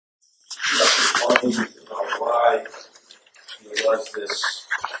explain about why there was this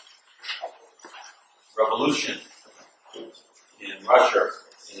revolution in Russia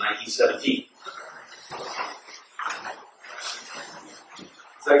in 1917.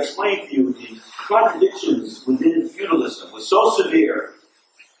 As I explained to you, the contradictions within feudalism were so severe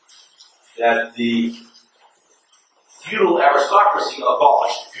that the feudal aristocracy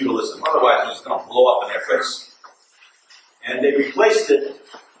abolished feudalism. Otherwise, it was going to blow up in their face. And they replaced it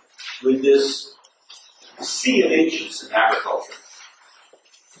with this sea of ancients in agriculture.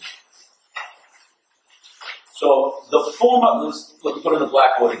 So the former, let's put in the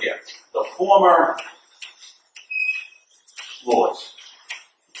blackboard again. The former lords.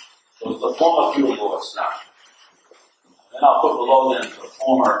 Those are the former feudal lords now. Then I'll put below them the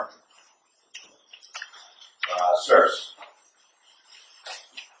former serfs.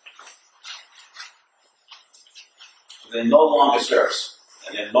 They're no longer serfs,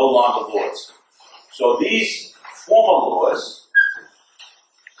 and they're no longer lords. So these former lords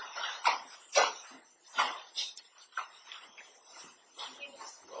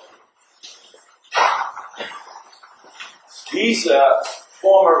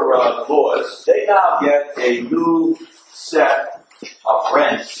former lords, they now get a new set of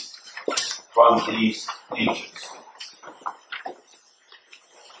rents from these ancients.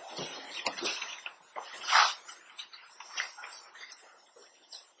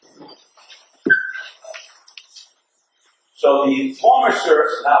 So the former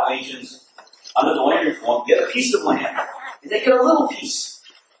serfs, now ancients, under the land reform, get a piece of land, and they get a little piece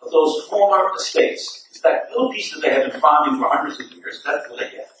of those former estates. It's that little piece that they have been farming for hundreds of years. That's what they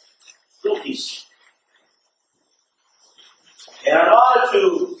get. Little piece. And in order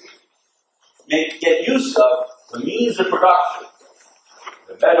to get use of the means of production,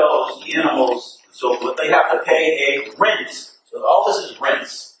 the meadows, the animals, and so forth, they have to pay a rent. So all this is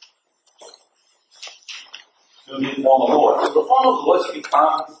rents to the former lords. So the former lords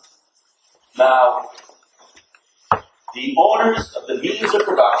become now the owners of the means of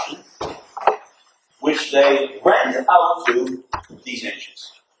production, which they rent out to these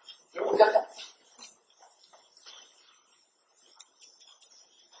ancients. Everyone got that?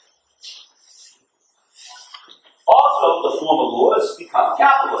 Also, the former lords become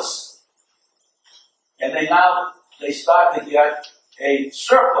capitalists. And they start to get a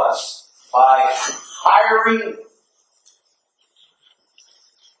surplus by hiring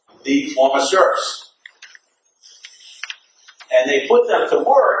the former serfs. And they put them to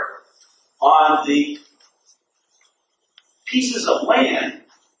work on the pieces of land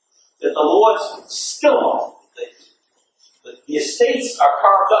that the lords still own. The estates are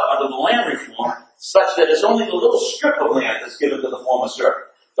carved up under the land reform such that it's only the little strip of land that's given to the former serf.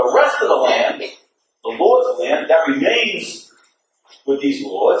 The rest of the land, the lord's land, that remains with these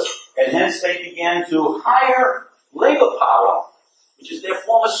lords, and hence they began to hire labor power, which is their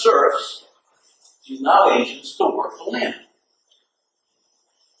former serfs, these now ancients, to work the land.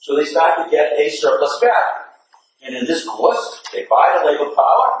 So they start to get a surplus value. And in this course, they buy the labor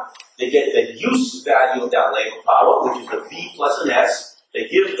power, they get the use value of that labor power, which is a V plus an S. They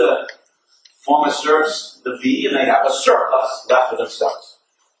give the former serfs the V, and they have a surplus left for themselves.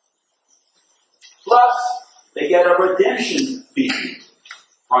 Plus, they get a redemption fee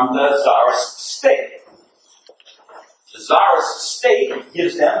from the Tsarist state. The Tsarist state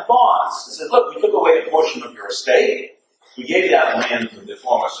gives them bonds. It says, look, we took away a portion of your estate. We gave that land to the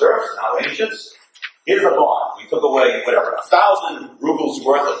former serfs, now ancients. Here's a bond. We took away, 1,000 rubles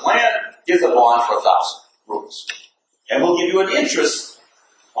worth of land. Here's a bond for 1,000 rubles. And we'll give you an interest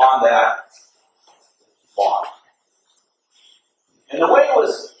on that bond. And the way it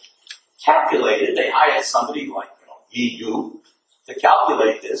was calculated, they hired somebody like you to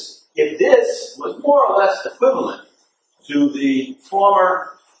calculate this. If this was more or less equivalent to the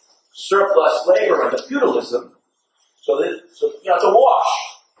former surplus labor under feudalism, so it's a wash,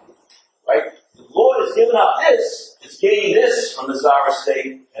 right? The Lord has given up this, it's gaining this from the Tsarist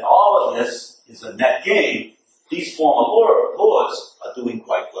state, and all of this is a net gain. These former lords are doing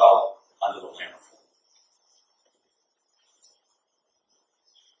quite well under the land reform.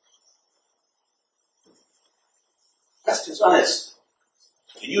 Questions on this?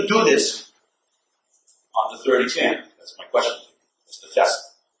 Can you do this on the third exam? That's my question. That's the test.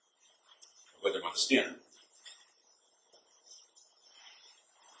 Whether you understand it.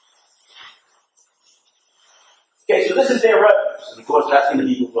 Okay, so this is their revenues, and of course that's going to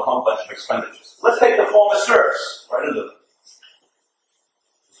be equal to a whole bunch of expenditures. Let's take the former serfs, right into them.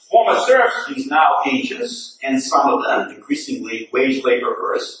 Former serfs, these now ancients, and some of them, increasingly wage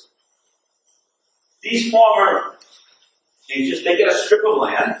laborers. These former ancients, they get a strip of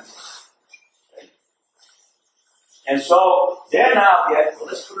land, okay, And so they're now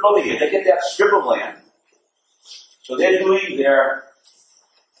let's put it over here, they get that strip of land. So they're doing their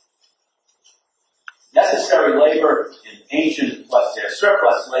necessary labor in ancient plus their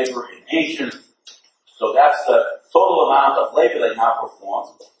surplus labor in ancient. So that's the total amount of labor they now perform.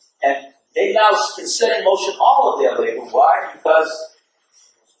 And they now can set in motion all of their labor. Why? Because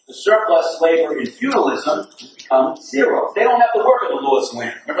the surplus labor in feudalism has become zero. They don't have to work on the Lord's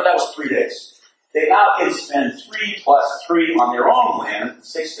land. Remember, that was 3 days. They now can spend 3 plus 3 on their own land,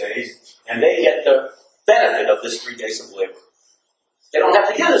 6 days, and they get the benefit of this 3 days of labor. They don't have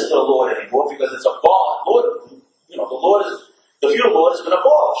to give this to the Lord anymore because it's abolished. The feudal Lord has been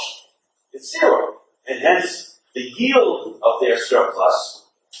abolished. It's zero. And hence, the yield of their surplus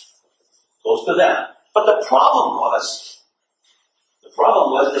goes to them. But the problem was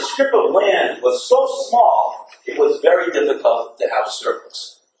the strip of land was so small, it was very difficult to have a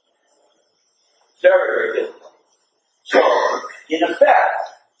surplus. Very, very difficult. So, in effect,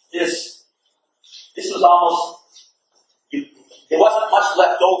 this was almost, there wasn't much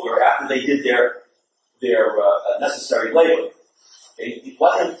left over after they did their necessary labor. It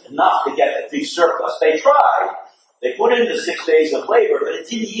wasn't enough to get a big surplus. They tried. They put in the 6 days of labor, but it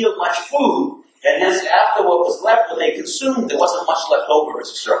didn't yield much food. And hence, after what was left, what they consumed, there wasn't much left over as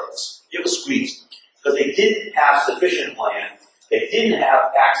a surplus. It was squeezed. Because they didn't have sufficient land. They didn't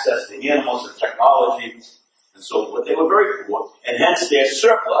have access to animals and technology and so forth. They were very poor. And hence, their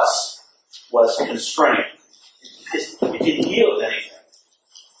surplus was constrained. It didn't yield anything.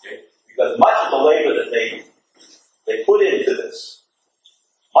 Okay? Because much of the labor that they put into this,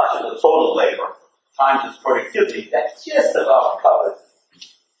 much of the total labor, times its productivity, that just about covered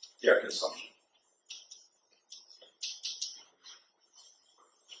their consumption.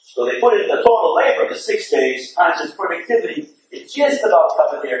 So they put in the total labor, the 6 days, times its productivity, it just about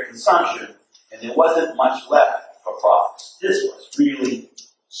covered their consumption, and there wasn't much left for profits. This was really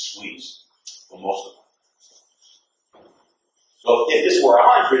squeezed for most of them. So if this were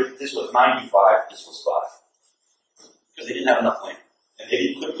 100, this was 95, this was 5. Because they didn't have enough land. And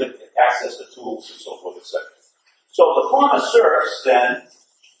they couldn't get access to tools and so forth, etc. So the former serfs then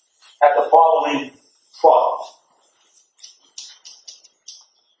had the following problem.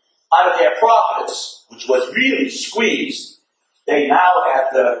 Out of their profits, which was really squeezed, they now had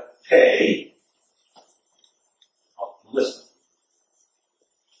to pay, listen,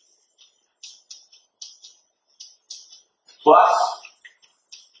 plus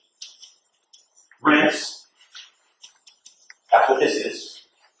rents. That's what this is.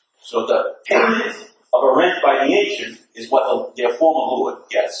 So the payment of a rent by the ancient is what their former lord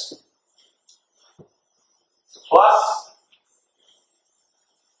gets. Plus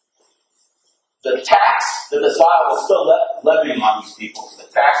the tax that the Tsar was still levying on these people, the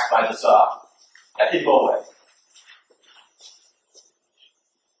tax by the Tsar, that didn't go away.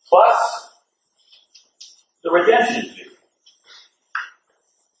 Plus the redemption fee.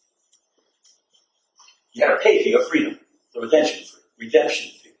 You had to pay for your freedom. The redemption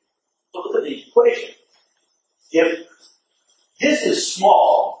fee. So look at the equation. If this is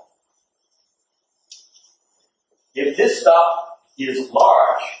small, if this stuff is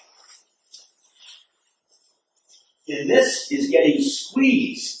large, then this is getting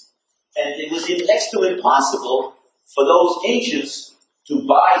squeezed, and it was next to impossible for those ancients to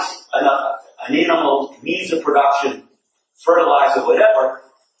buy an animal, means of production, fertilizer, whatever,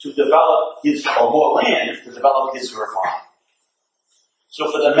 to develop or more land to develop his or her farm.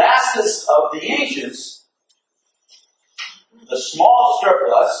 So for the masses of the ancients, the small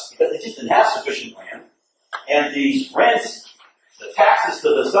surplus, because they just didn't have sufficient land, and these rents, the taxes to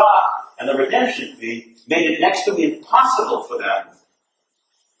the Tsar, and the redemption fee made it next to impossible for them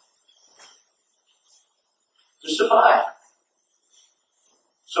to survive.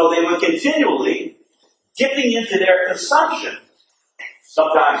 So they were continually dipping into their consumption,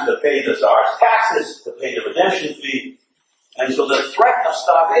 sometimes to pay the Tsar's taxes, to pay the redemption fee, and so the threat of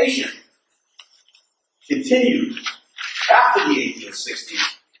starvation continued after the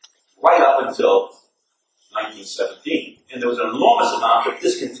 1860s, right up until 1917. And there was an enormous amount of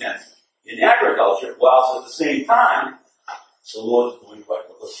discontent in agriculture, whilst at the same time, the lords are doing quite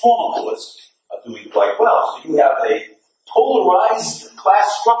well. The former lords are doing quite well. So you have a polarized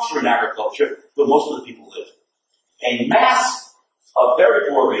class structure in agriculture where most of the people live. A mass of very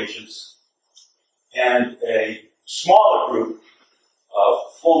poor regions and a smaller group of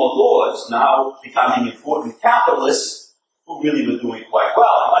former lords now becoming important capitalists who really were doing quite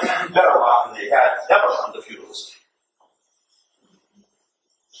well, much better off than they had ever under feudalism.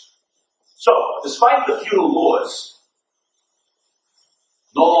 So, despite the feudal lords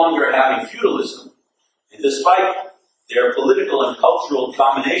no longer having feudalism, and despite their political and cultural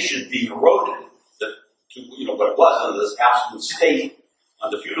domination being eroded to what it was under this absolute state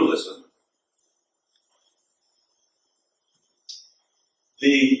under feudalism.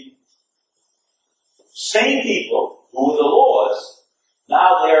 The same people who were the lords,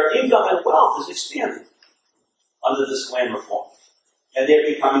 now their income and wealth is expanding under this land reform. And they're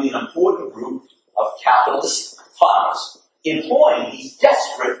becoming an important group of capitalist farmers, employing these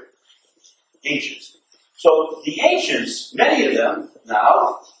desperate ancients. So the ancients, many of them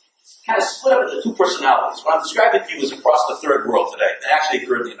now, kind of split up into two personalities. What I'm describing to you is across the third world today. It actually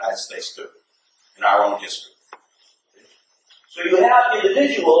occurred in the United States too, in our own history. So you have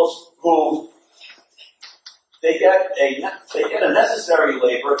individuals who they get a necessary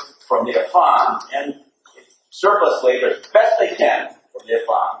labor from their farm and surplus labor as best they can from their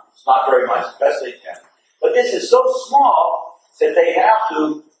farm. It's not very much, as best they can. But this is so small that they have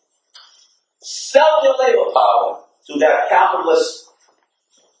to sell their labor power to that capitalist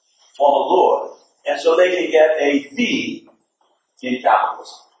former lord, and so they can get a fee in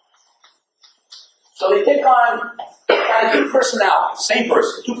capitalism. So they take on kind of two personalities, same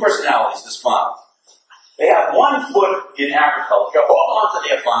person, two personalities, this farm. They have 1 foot in agriculture, hold on to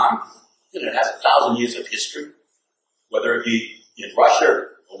their farm. It has 1,000 years of history, whether it be in Russia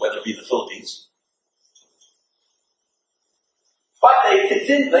or whether it be the Philippines. But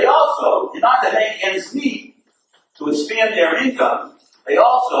they also, in order to make ends meet, to expand their income, they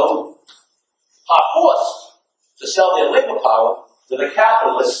also are forced to sell their labor power to the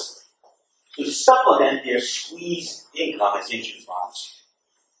capitalists to supplement their squeezed income as ancient farmers.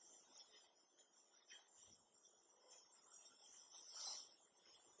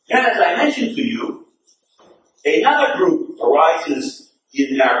 And as I mentioned to you, another group arises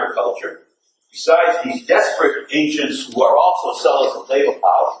in agriculture, besides these desperate ancients who are also sellers of labor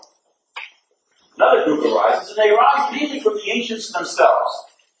power. Another group arises, and they arise mainly from the ancients themselves.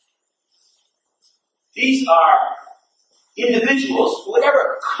 These are individuals, for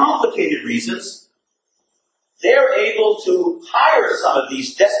whatever complicated reasons, they're able to hire some of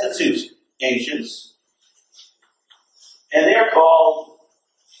these destitute ancients, and they're called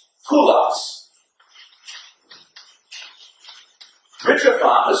kulaks. Richer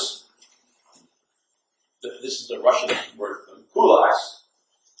farmers, this is the Russian word for them, kulaks,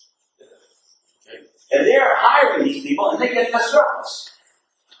 okay, and they're hiring these people and they get a surplus.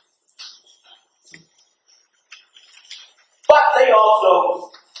 But they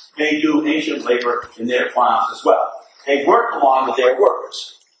also may do ancient labor in their farms as well. They work along with their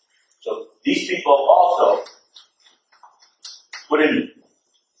workers. So these people also put in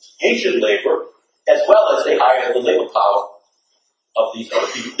ancient labor as well as they hire the labor power of these other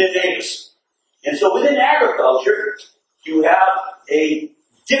people, their neighbors. And so within agriculture, you have a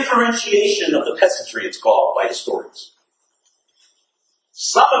differentiation of the peasantry, it's called by historians.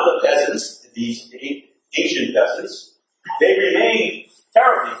 Some of the peasants, these ancient peasants, they remain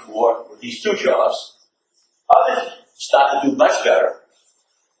terribly poor with these two jobs. Others start to do much better.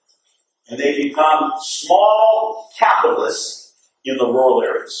 And they become small capitalists in the rural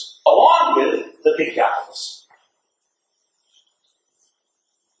areas, along with the big capitalists.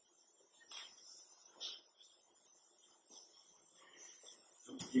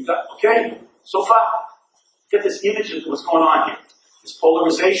 You got, okay, so far, get this image of what's going on here. This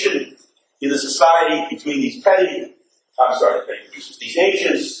polarization in the society between these petty producers, these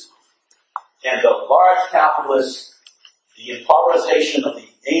ancients and the large capitalists, the impoverization of the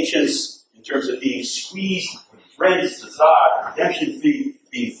ancients in terms of being squeezed, rents, czar, redemption fee,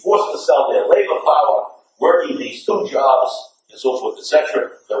 being forced to sell their labor power, working these two jobs, and so forth, etc.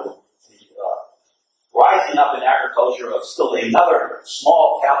 The rising up in agriculture of still another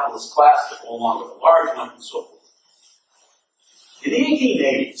small capitalist class that go along with a large one, and so forth. In the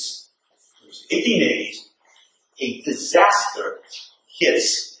 1880s, a disaster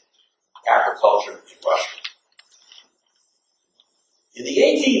hits agriculture in Russia. In the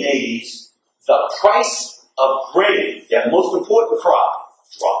 1880s, the price of grain, their most important crop,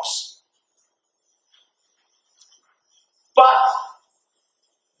 drops. But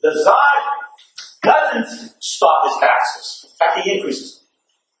the Tsar doesn't stop his taxes. In fact, he increases them.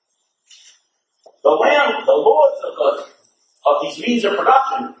 The lords of these means of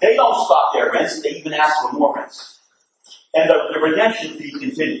production, they don't stop their rents, they even ask for more rents. And the redemption fee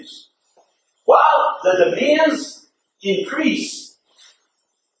continues. While the demands increase,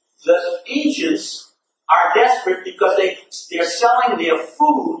 the ancients are desperate because they're selling their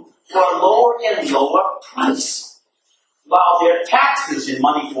food for a lower and lower price. While their taxes in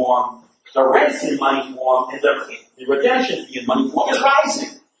money form, the rents in money form, and the redemption fee in money form is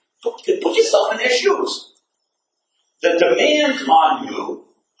rising. Put yourself in their shoes. the demands on you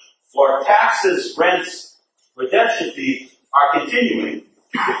for taxes, rents, redemption fees are continuing,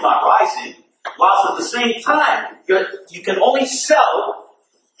 if not rising, whilst at the same time, you can only sell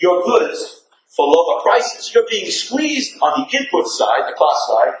your goods for lower prices. You're being squeezed on the input side, the cost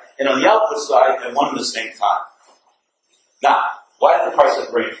side, and on the output side at one and the same time. Now, why did the price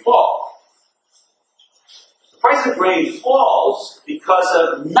of grain fall? The price of grain falls because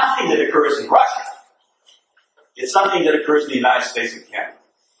of nothing that occurs in Russia. It's something that occurs in the United States and Canada.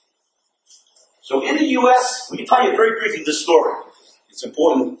 So in the U.S., we can tell you very briefly this story. It's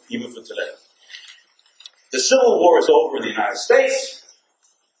important even for today. The Civil War is over in the United States,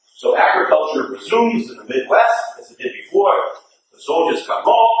 so agriculture resumes in the Midwest, as it did before. The soldiers come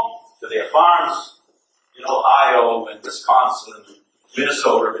home to their farms in Ohio and Wisconsin,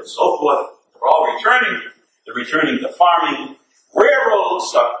 Minnesota, and so forth. They're all returning. They're returning to farming.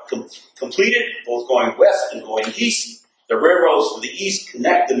 Railroads are completed, both going west and going east. The railroads from the east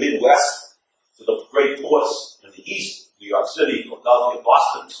connect the Midwest to the great ports in the east, New York City, Philadelphia,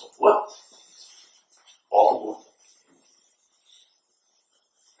 Boston, and so forth. Baltimore.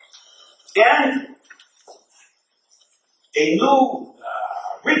 And a new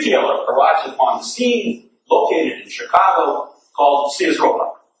retailer arrives upon the scene, located in Chicago, called Sears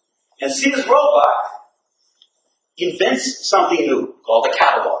Roebuck. And Sears Roebuck invents something new called a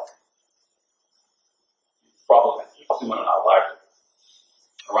catalog. Probably went on our library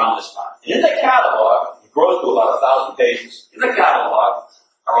around this time. And in the catalog, it grows to about 1,000 pages. In the catalog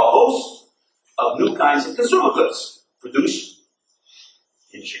are a host of new kinds of consumer goods produced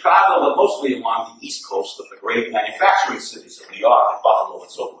in Chicago, but mostly along the east coast of the great manufacturing cities of New York and Buffalo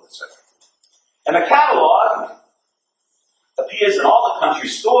and so forth, etc. And the catalog appears in all the country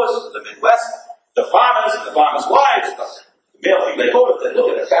stores of the Midwest. The farmers and the farmers' wives, the male female, they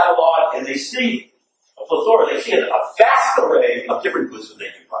look at the catalog and they see a plethora, they see a vast array of different goods that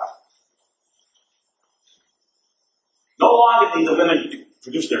they can buy. No longer need the women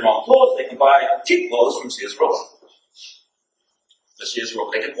produce their own clothes, they can buy cheap clothes from Sears Roebuck. The Sears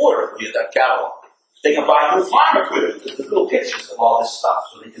Roebuck, they can order via that catalog. They can buy new farm equipment with the little pictures of all this stuff,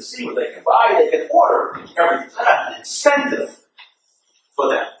 so they can see what they can buy, they can order everything. An incentive for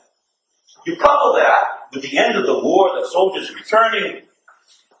them. You couple that with the end of the war, the soldiers returning,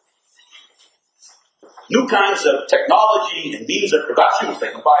 new kinds of technology and means of production which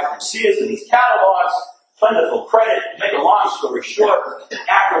they can buy from Sears in these catalogs, plentiful credit. Make a long story short,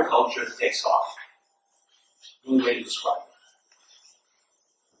 agriculture takes off. The only way to describe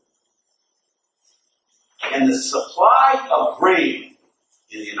it. And the supply of grain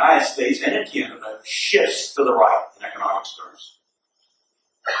in the United States and in Canada shifts to the right in economic terms.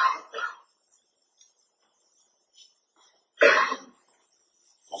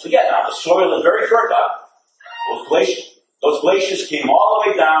 Don't forget now, the soil is very fertile. Those glaciers came all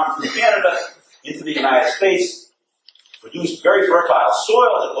the way down from Canada into the United States, produced very fertile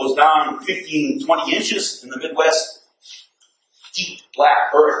soil that goes down 15, 20 inches in the Midwest, deep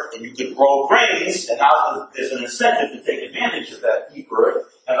black earth, and you can grow grains, and now there's an incentive to take advantage of that deep earth,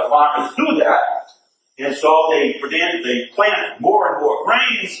 and the farmers do that, and so they plant more and more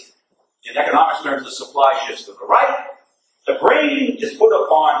grains. In economic terms, the supply shifts to the right. The grain is put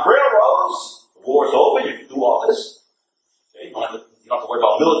upon railroads. The war is over, you can do all this. Okay? You don't have to worry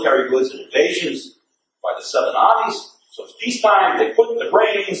about military goods and invasions by the Southern armies. So it's peacetime, they put the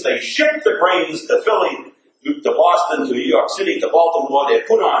grains, they ship the grains to Philly, to Boston, to New York City, to Baltimore. They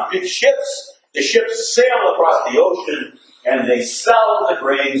put on big ships. The ships sail across the ocean, and they sell the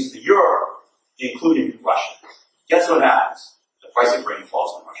grains to Europe, including Russia. Guess what happens? The price of grain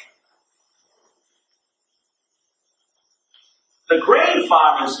falls in Russia. The grain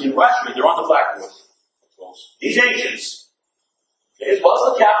farmers in Russia, they're on the blackboard. These ancients, as well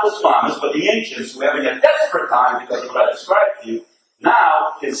as the capitalist farmers, but the ancients who are having a desperate time because of what I described to you,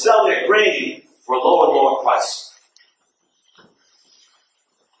 now can sell their grain for a lower and lower price.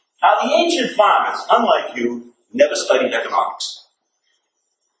 Now the ancient farmers, unlike you, never studied economics.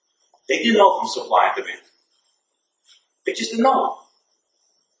 They didn't know from supply and demand. They just didn't know.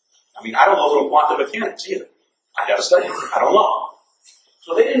 I mean, I don't know from quantum mechanics either. I never studied it. I don't know.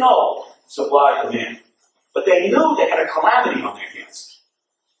 So they didn't know supply and demand. But they knew they had a calamity on their hands.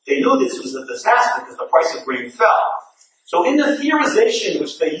 They knew this was a disaster because the price of grain fell. So in the theorization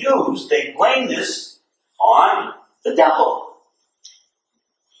which they used, they blame this on the devil.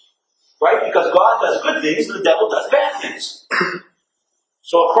 Right? Because God does good things and the devil does bad things.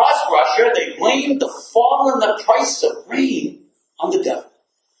 So across Russia, they blamed the fall in the price of grain on the devil.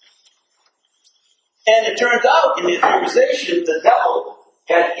 And it turned out, in the theorization, the devil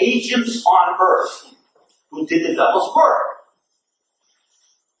had agents on earth who did the devil's work.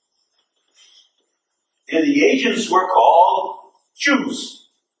 And the agents were called Jews.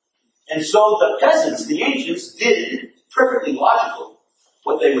 And so the peasants, the ancients, did, perfectly logical,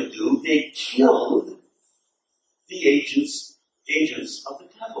 what they would do. They killed the agents of the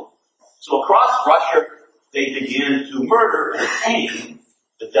devil. So across Russia, they began to murder and hang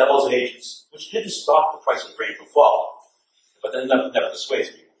the devil's agents, which didn't stop the price of grain from falling, but then never dissuades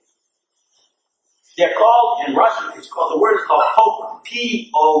people. They're called, in Russian, the word is called pogrom,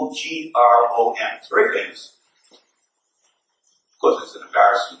 P-O-G-R-O-M. It's very famous. Of course, it's an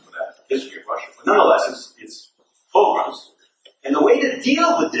embarrassment for that history of Russia, but nonetheless, it's pogroms. And the way to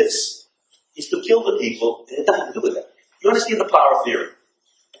deal with this is to kill the people, and it has nothing to do with that. You understand the power theory,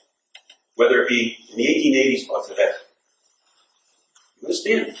 whether it be in the 1880s or today. You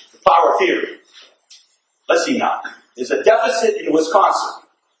understand the power theory. Let's see now. There's a deficit in Wisconsin.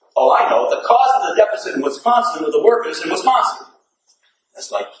 Oh, I know. The cause of the deficit in Wisconsin are the workers in Wisconsin.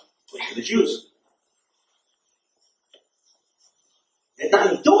 That's like blaming the Jews. It has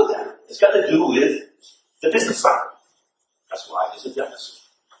nothing to do with that. It's got to do with the business side. That's why there's a deficit.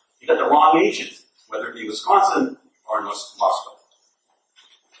 You got the wrong agent, whether it be Wisconsin or in Moscow.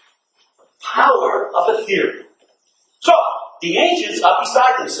 The power of a theory. So, the ancients are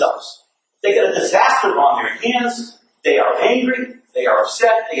beside themselves. They get a disaster on their hands. They are angry. They are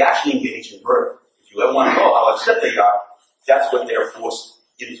upset. They actually engage in murder. If you ever want to know how upset they are, that's what they're forced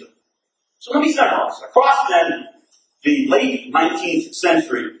into. So let me summarize. Across then the late 19th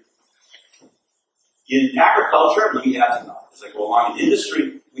century, in agriculture, we have, as I go along in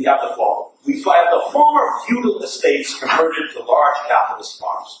industry, we have the following. We have the former feudal estates converted to large capitalist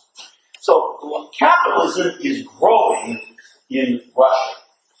farms. So capitalism is growing in Russia.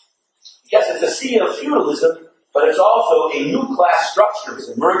 Yes, it's a seed of feudalism, but it's also a new class structure is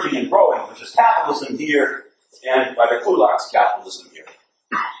emerging and growing, which is capitalism here, and by the kulaks, capitalism here,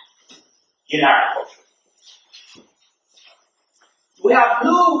 in agriculture. We have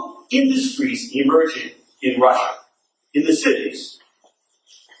new industries emerging in Russia, in the cities,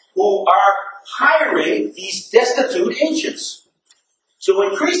 who are hiring these destitute ancients. So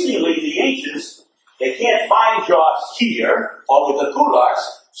increasingly, the ancients, they can't find jobs here or with the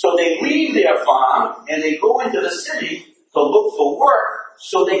kulaks, so they leave their farm and they go into the city to look for work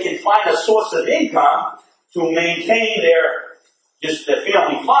so they can find a source of income to maintain their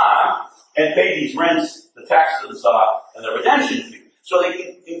family farm and pay these rents, the taxes, and the redemption fee. So they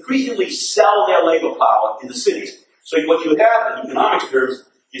can increasingly sell their labor power in the cities. So what you have in economics terms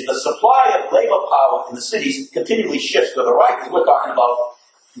is the supply of labor power in the cities continually shifts to the right, because we're talking about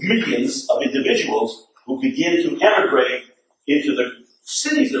millions of individuals who begin to emigrate into the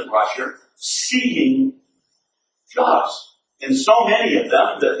cities of Russia seeking jobs. And so many of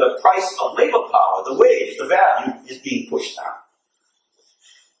them, the price of labor power, the wage, the value, is being pushed down.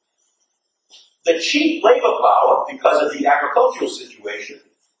 The cheap labor power, because of the agricultural situation,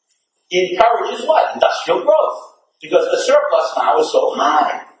 encourages what? Industrial growth. Because the surplus now is so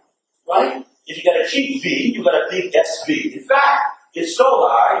high, right? If you got a cheap V, you got a big SV. In fact, it's so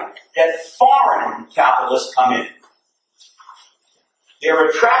high that foreign capitalists come in. They're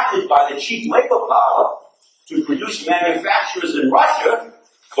attracted by the cheap labor power to produce manufacturers in Russia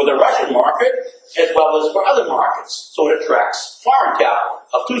for the Russian market as well as for other markets. So it attracts foreign capital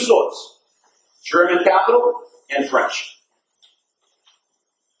of two sorts, German capital and French.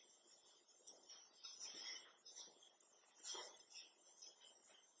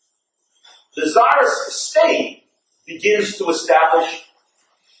 The Tsarist state begins to establish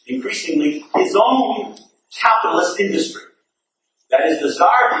increasingly his own capitalist industry. That is, the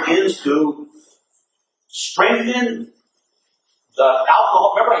Tsar begins to strengthen the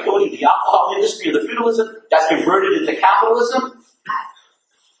alcohol. Remember I told you the alcohol industry of the feudalism? That's converted into capitalism.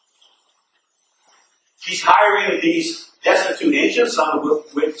 He's hiring these destitute agents, some of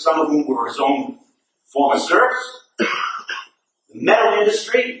whom were his own former serfs. The metal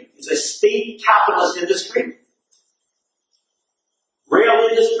industry is a state capitalist industry. Rail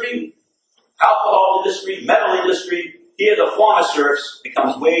industry, alcohol industry, metal industry. Here the former serfs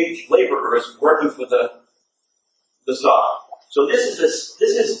becomes wage laborers working for the Tsar. So this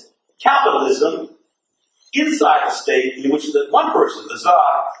is capitalism inside the state in which the one person, the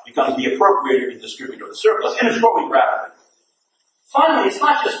Tsar, becomes the appropriator and distributor of the surplus, and it's growing rapidly. Finally, it's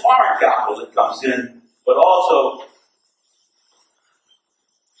not just foreign capital that comes in, but also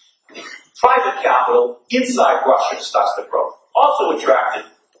private capital inside Russia starts to grow, also attracted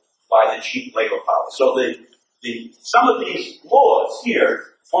by the cheap labor power. So some of these lords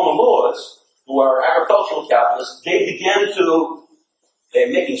here, former lords, who are agricultural capitalists, they're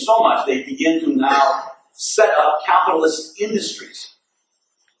making so much, they begin to now set up capitalist industries,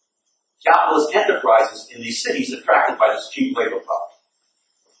 capitalist enterprises in these cities attracted by this cheap labor power.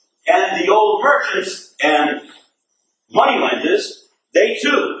 And the old merchants and moneylenders, they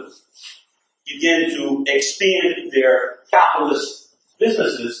too begin to expand their capitalist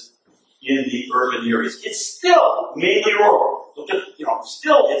businesses in the urban areas. It's still mainly rural.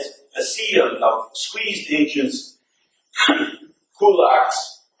 Still it's a sea of squeezed ancients, kulaks,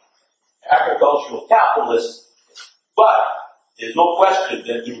 agricultural capitalists, but there's no question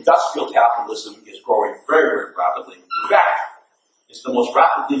that industrial capitalism is growing very, very rapidly. In fact, it's the most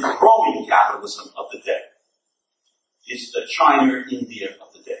rapidly growing capitalism of the day. It's the China-India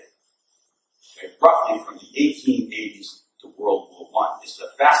of the day. Okay, roughly from the 1880s to World War I. It's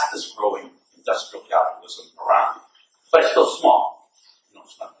the fastest growing industrial capitalism around. But it's still small.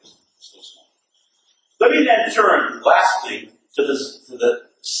 It's still small. Let me then turn, lastly, to the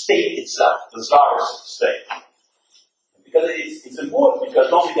state itself, the Tsarist state. Because it's important, because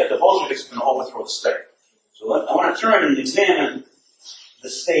don't forget, the Bolsheviks are going to overthrow the state. So I want to turn and examine the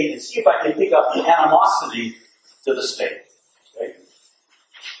state and see if I can pick up the animosity to the state. Okay?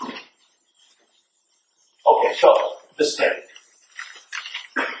 Okay, so the state.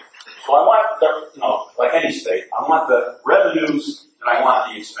 So I want like any state, I want the revenues and I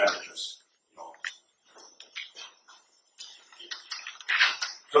want the expenditures.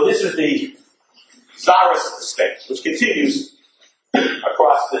 So this is the Tsarist state, which continues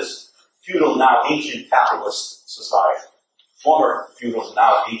across this feudal, now ancient capitalist society. Former feudal,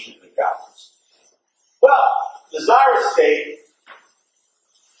 now ancient capitalist. Well, the Tsarist state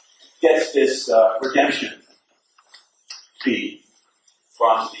gets this redemption fee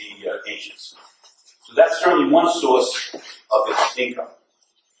from the ancients. So that's certainly one source of its income.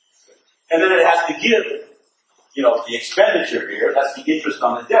 And then it has to give, the expenditure here, it has the interest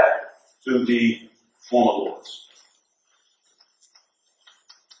on the debt to the former lords.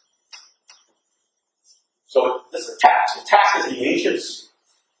 So this is a tax. It taxes the ancients,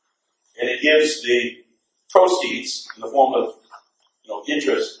 and it gives the proceeds in the form of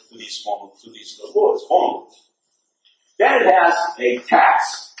interest to these lords, former lords. Then it has a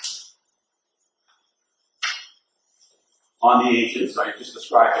tax on the ancients. I just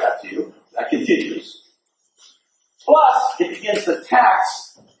described that to you. That continues. Plus, it begins to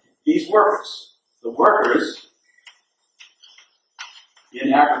tax these workers. The workers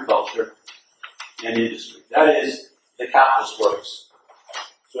in agriculture and industry. That is, the capitalist workers.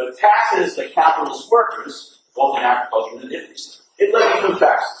 So it taxes the capitalist workers, both in agriculture and industry. It levies new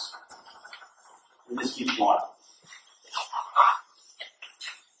taxes. And this keeps going.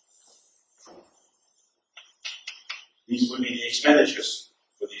 These would be the expenditures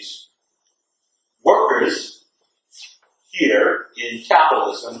for these workers here in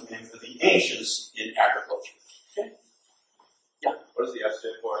capitalism and for the ancients in agriculture. Okay? Yeah. What does the S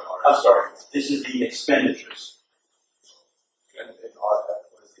stand for in R? I'm sorry. This is the expenditures. And in R,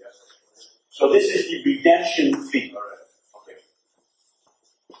 what is the S stand for? So this is the redemption fee. All right. Okay.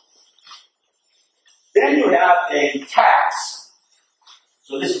 Then you have a tax.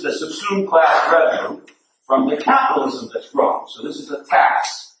 So this is the subsumed class revenue from the capitalism that's growing. So this is a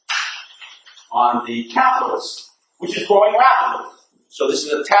tax on the capitalists, which is growing rapidly. So this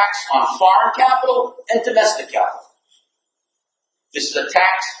is a tax on foreign capital and domestic capital. This is a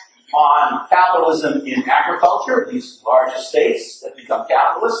tax on capitalism in agriculture, these large estates that become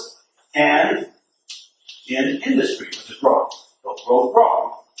capitalist, and in industry, which is growing. So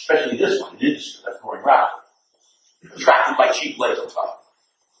growing, especially this one, in industry, that's growing rapidly. Attracted by cheap labor power.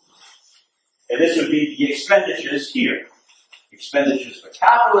 And this would be the expenditures here. Expenditures for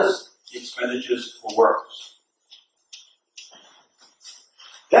capitalists, expenditures for workers.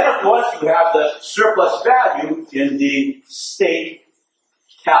 Then, of course, you have the surplus value in the state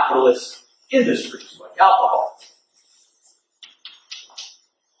capitalist industries, like alcohol.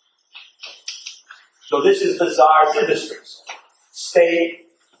 So this is the Tsar's industries.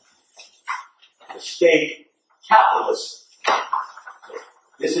 The state capitalist.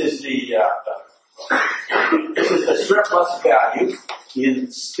 This is the surplus value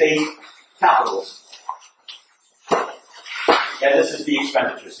in state capitalism. And this is the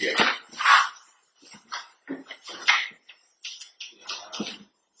expenditures here.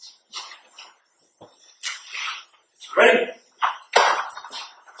 Ready?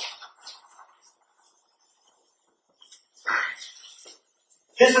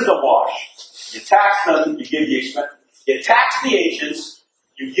 This is a wash. You tax them, you give the expense. You tax the ancients,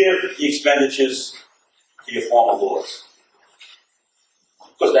 you give the expenditures to your former lords.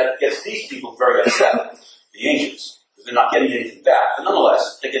 Because that gets these people very upset, the ancients, because they're not getting anything back. But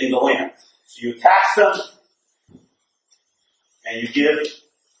nonetheless, they're getting the land. So you tax them, and you give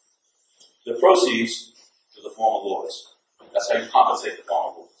the proceeds to the former lords. That's how you compensate the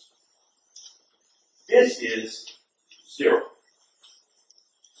former lords. This is zero.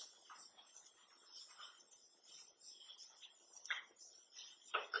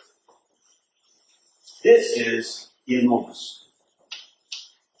 This is enormous.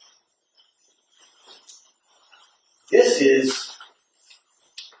 This is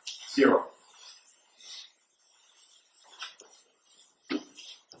zero.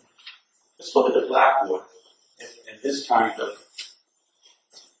 Let's look at the blackboard and this kind of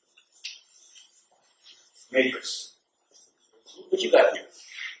matrix. What you got here?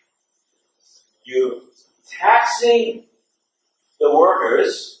 You're taxing the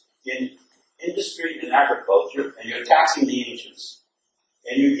workers in industry and agriculture, and you're taxing the ancients.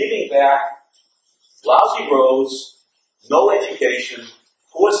 And you're giving back lousy roads, no education,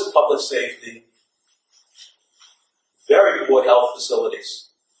 poor public safety, very poor health facilities.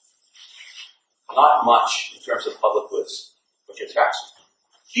 Not much in terms of public goods, but you're taxing.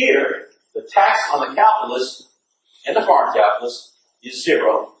 Here, the tax on the capitalist and the foreign capitalist is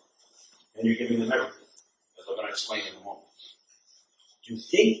zero, and you're giving them everything, as I'm going to explain in a moment. Do you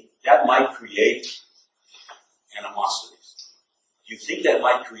think that might create animosities? Do you think that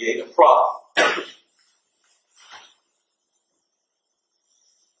might create a problem?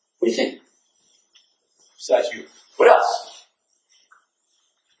 What do you think? Besides you. What else?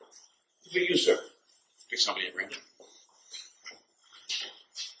 For you, sir. Pick somebody at random.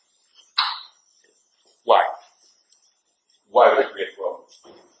 Why? Why would it create a problem?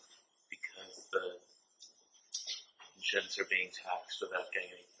 Because the ancients are being taxed without getting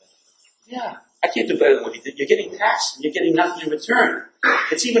anything. Yeah, I can't do better than what you did. You're getting taxed and you're getting nothing in return.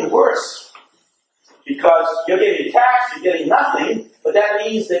 It's even worse. Because you're getting taxed, you're getting nothing, but that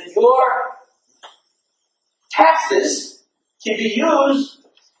means that your taxes can be used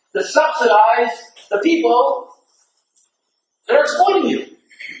to subsidize the people that are exploiting you.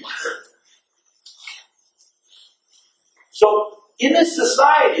 So, in this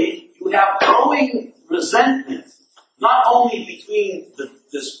society, you have growing resentment, not only between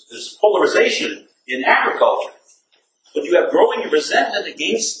this polarization in agriculture, but you have growing resentment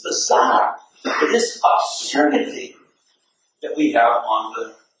against the Tsar for this absurdity that we have on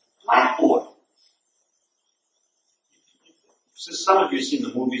the blackboard. Since some of you have seen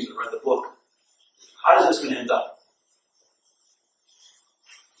the movies and read the book, how is this going to end up?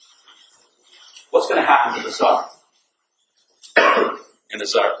 What's going to happen to the Tsar? And the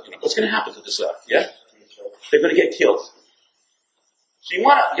Tsar, what's going to happen to the Tsar? Yeah? They're going to get killed. So you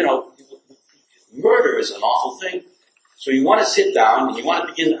want to, murder is an awful thing. So you want to sit down and you want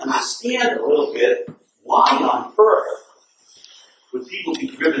to begin to understand a little bit why on earth would people be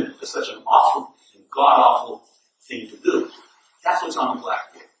driven to such an awful and god-awful thing to do. That's what's on the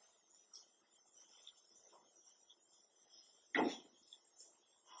blackboard.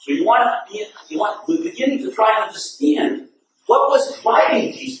 So we're beginning to try and understand what was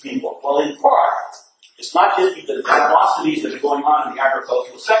driving these people. Well, in part, it's not just because the animosities that are going on in the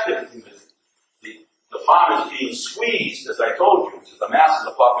agricultural sector between the farmers being squeezed, as I told you, which is the mass of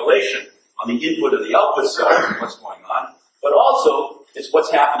the population, on the input and the output side of what's going on, but also it's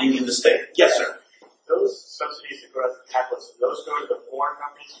what's happening in the state. Yes, sir? Those subsidies that go to the capitalists, those go to the foreign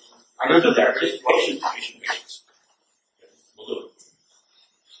companies? I'm going to do that. Just patience. We'll do it.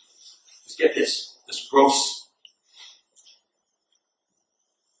 Let's get this gross.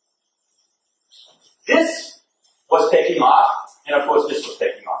 This was taking off, and of course this was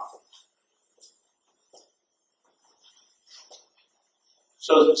taking off.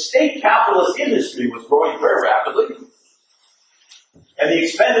 So the state capitalist industry was growing very rapidly, and the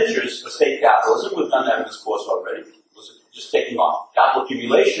expenditures for state capitalism, we've done that in this course already, was just taking off. Capital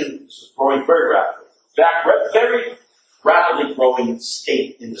accumulation, this was growing very rapidly. In fact, very rapidly growing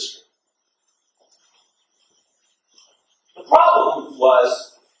state industry. The problem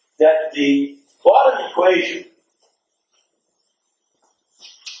was that the bottom equation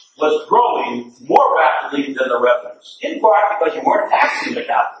was growing more rapidly than the revenues, in part because you weren't taxing the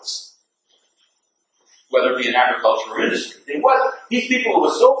capitalists, whether it be in agriculture or industry. These people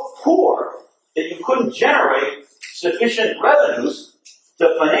were so poor that you couldn't generate sufficient revenues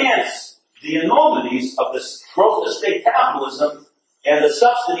to finance the enormities of this growth of state capitalism and the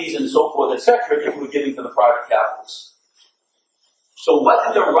subsidies and so forth, etc., that you were giving to the private capitalists. So what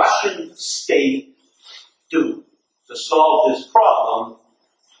did the Russian state do to solve this problem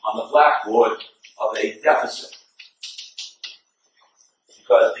on the blackboard of a deficit?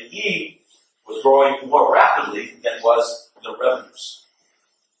 Because the E was growing more rapidly than was the revenues.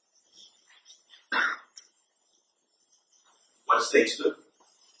 do states do?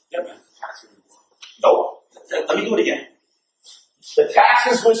 Yeah, man. No. Let me do it again. The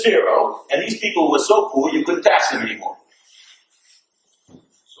taxes were zero, and these people were so poor you couldn't tax them anymore.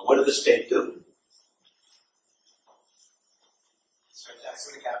 So what did the state do? Start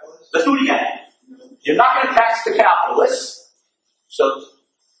taxing the capitalists? Let's do it again. You're not going to tax the capitalists, so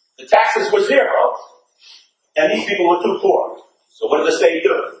the taxes were zero, and these people were too poor. So what did the state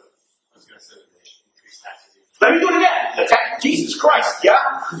do? I was going to say that they increase taxes. Let me do it again. Jesus Christ,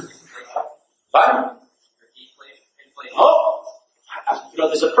 yeah? What? Inflation. Oh,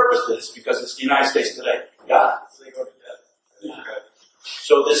 there's a purpose to this because it's the United States today. Yeah? So they go to debt. Yeah.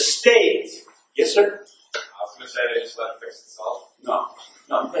 So the state, yes, sir? I was going to say they just let it fix itself. No.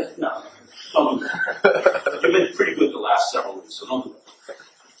 Don't do that. You've been pretty good the last several weeks, so don't do that.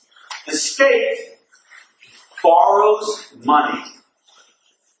 The state borrows money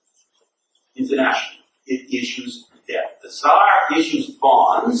internationally. It issues debt. The Tsar issues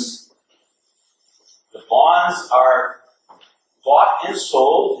bonds. The bonds are bought and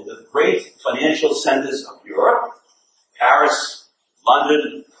sold in the great financial centers of Europe, Paris,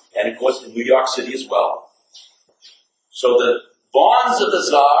 London, and of course in New York City as well. So the bonds of the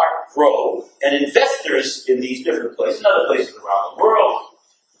Tsar grow, and investors in these different places, and other places around the world,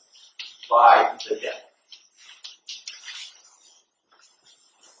 buy the debt.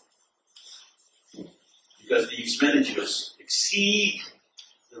 Because the expenditures exceed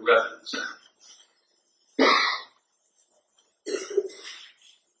the revenues.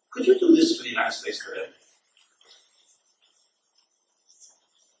 Could you do this for the United States today?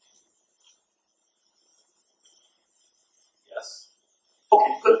 Yes.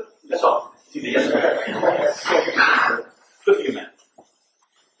 Okay, good. That's all. Yes. Good for you, man.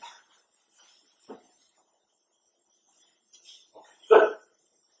 Okay,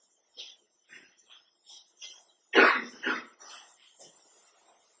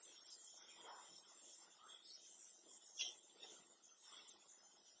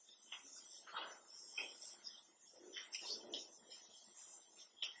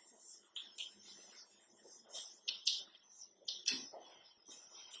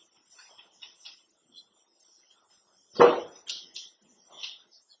 good.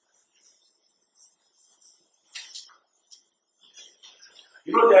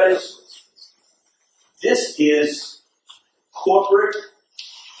 You know what that is? This is corporate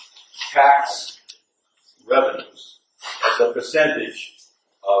tax revenues as a percentage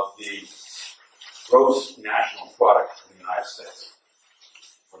of the gross national product in the United States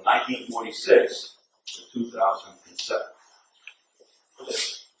from 1946 to 2007.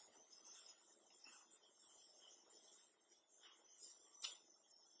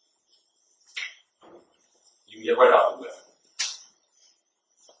 You can get right off the web.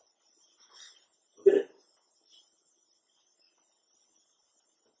 Look at it.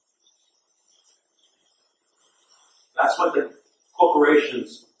 That's what the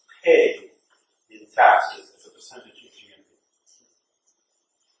corporations pay in taxes as a percentage of GNP.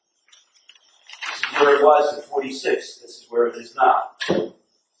 This is where it was in 46. This is where it is now.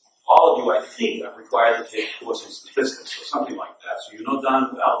 All of you, I think, are required to take a course in statistics or something like that. So you know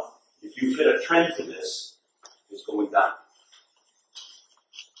darn well, if you fit a trend to this, it's going down.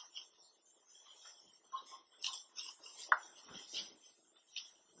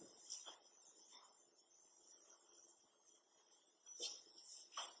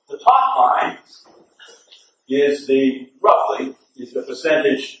 The top line is roughly the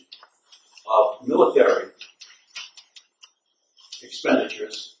percentage of military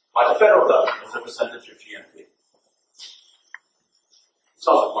expenditures by the federal government as a percentage of GNP. It's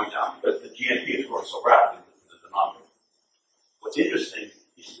also going down because the GNP is growing so rapidly in the denominator. What's interesting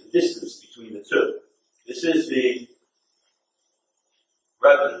is the distance between the two. This is the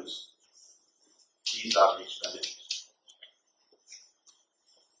revenues. These are the expenditures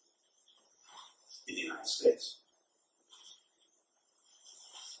in the United States.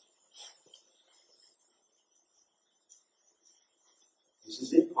 This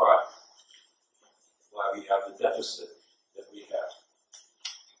is in part why we have the deficit that we have.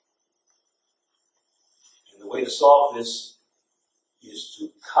 And the way to solve this is to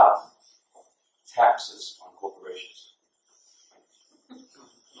cut taxes on corporations.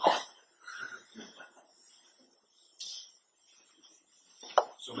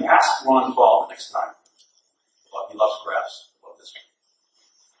 So we ask Ron Paul the next time. He loves graphs. Love this one.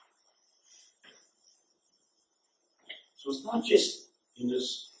 So it's not just in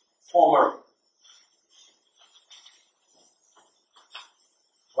this former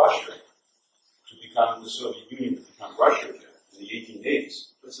Russia to become the Soviet Union, to become Russia again in the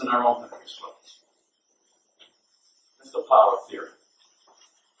 1880s, but it's in our own country as well. That's the power theory.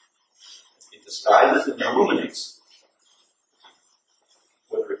 It disguises and illuminates,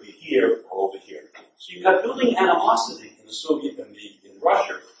 whether it be here or over here. So you have building animosity in the Soviet and in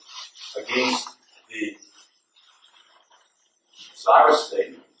Russia against the Tsarist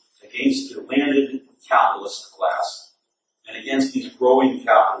state, against the landed capitalist class, and against these growing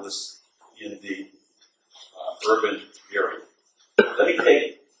capitalists in the urban area. Let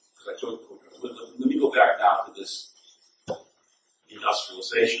me go back now to this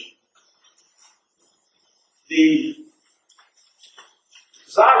industrialization. The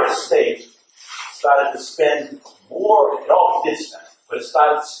Tsarist state started to spend more, it always did spend, but it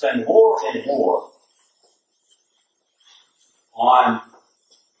started to spend more and more on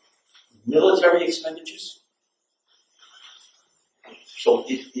military expenditures. So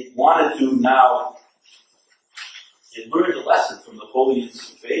it wanted to now, it learned a lesson from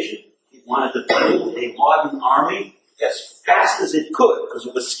Napoleon's invasion. It wanted to build a modern army as fast as it could, because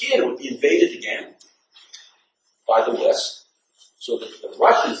it was scared it would be invaded again by the West. So the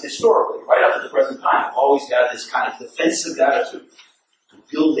Russians, historically, right up to the present time, have always had this kind of defensive attitude to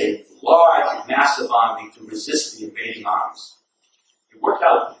build a large, massive army to resist the invading armies. It worked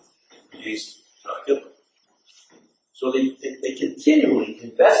out against Hitler. So they continually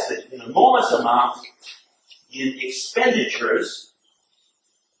invested in enormous amounts in expenditures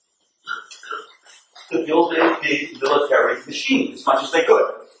to build a big military machine as much as they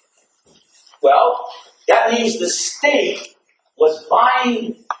could. Well, that means the state was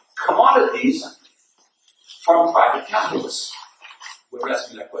buying commodities from private capitalists. We were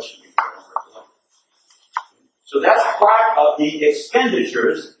asking that question before. So that's part of the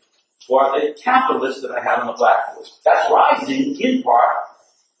expenditures for the capitalists that I have on the blackboard. That's rising in part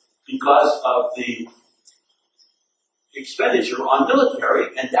because of the expenditure on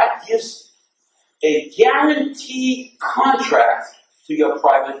military, and that gives a guaranteed contract to your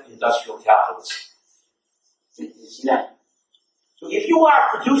private industrial capitalists. You see that? So if you are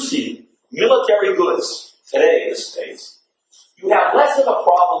producing military goods today in the States, you have less of a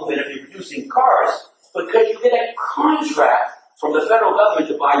problem than if you're producing cars, because you get a contract from the federal government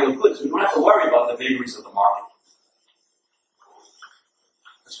to buy your goods. You don't have to worry about the vagaries of the market.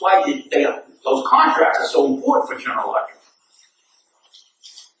 That's why those contracts are so important for General Electric.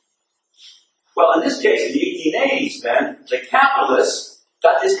 Well, in this case, in the 1880s, then, the capitalists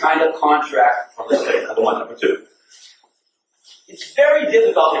got this kind of contract from the state, number one. Number two, it's very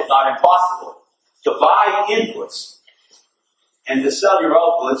difficult, if not impossible, to buy inputs and to sell your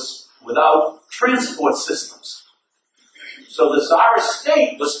outputs without transport systems. So the Tsarist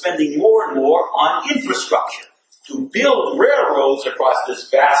state was spending more and more on infrastructure to build railroads across this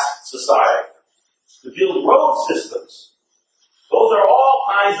vast society, to build road systems. Those are all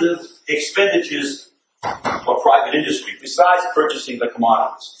kinds of expenditures for private industry, besides purchasing the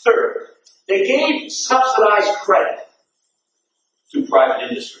commodities. Third, they gave subsidized credit to private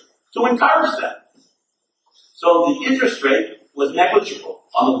industry to encourage them. So the interest rate was negligible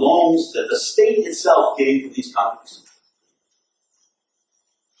on the loans that the state itself gave to these companies.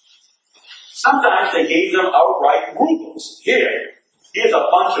 Sometimes they gave them outright rubles. Here's a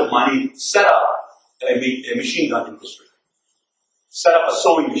bunch of money, set up a machine gun industry. Set up a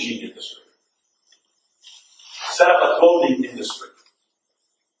sewing machine industry. Set up a clothing industry.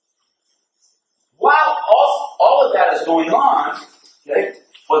 While all of that is going on, okay,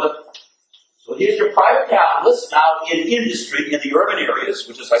 so here's your private capitalists now in industry in the urban areas,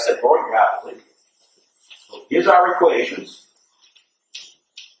 which, as I said, growing rapidly. So here's our equations.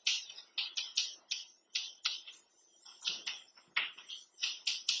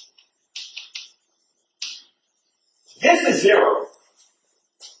 This is zero.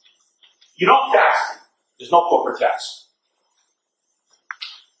 You don't tax them. There's no corporate tax.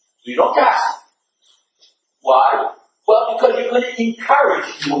 So you don't tax them. Why? Well, because you're going to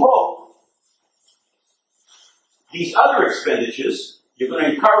encourage, you hope, these other expenditures. You're going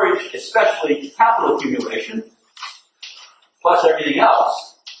to encourage, especially capital accumulation, plus everything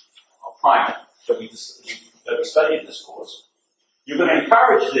else, prime, that we study in this course. You're going to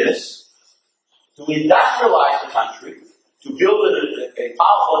encourage this to industrialize the country, to build a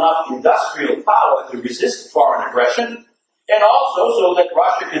powerful enough industrial power to resist foreign aggression, and also so that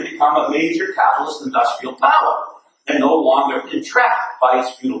Russia can become a major capitalist industrial power and no longer entrapped by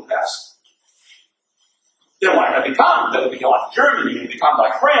its feudal past. They want to become like Germany and become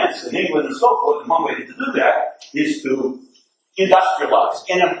like France and England and so forth. And one way to do that is to industrialize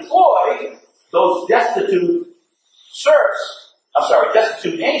and employ those destitute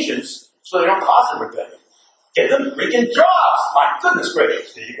destitute nations so they don't cause them rebellion. Give them freaking jobs. My goodness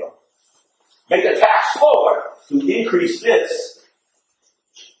gracious, there you go. Make the tax lower to increase this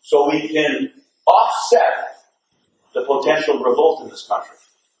so we can offset the potential revolt in this country.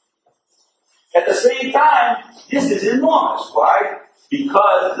 At the same time, this is enormous. Why?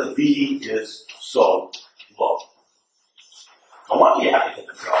 Because the V is so low. No wonder you have to get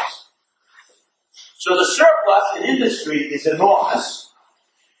the jobs. So the surplus in industry is enormous.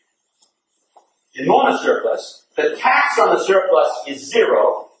 Enormous surplus. The tax on the surplus is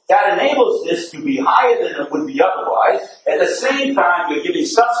zero. That enables this to be higher than it would be otherwise. At the same time, you're giving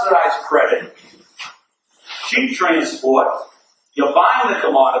subsidized credit, cheap transport, you're buying the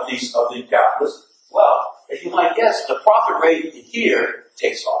commodities of the capitalists. Well, as you might guess, the profit rate here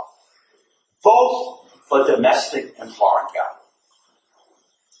takes off, both for domestic and foreign capital.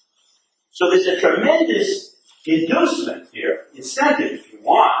 So there's a tremendous inducement here, incentive, if you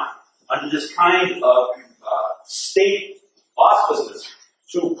want, under this kind of state auspices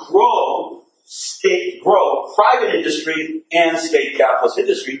to grow private industry and state capitalist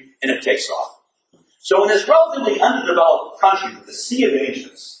industry, and it takes off. So in this relatively underdeveloped country with the sea of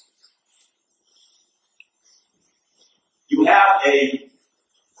agents, you have a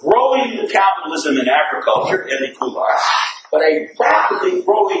growing capitalism in agriculture and the kulaks, but a rapidly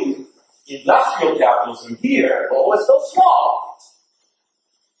growing industrial capitalism here, although it's still small,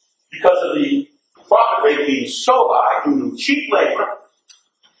 because of the profit rate being so high due to cheap labor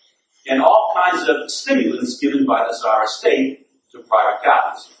and all kinds of stimulants given by the Tsar state to private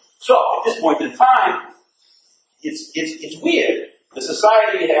capitalism. So, at this point in time, it's weird. The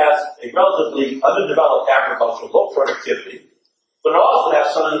society has a relatively underdeveloped agriculture, low productivity, but it also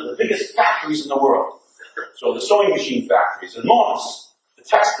has some of the biggest factories in the world. So the sewing machine factory is enormous.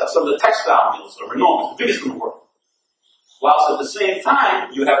 Some of the textile mills are enormous, the biggest in the world. Whilst at the same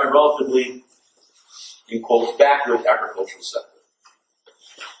time, you have a relatively, in quotes, backward agricultural sector.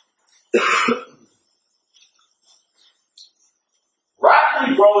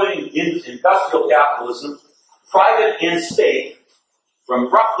 Rapidly growing in industrial capitalism, private and state,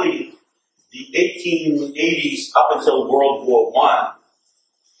 from roughly the 1880s up until World War I.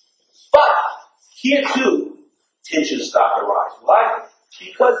 But here too, tensions start to rise. Why?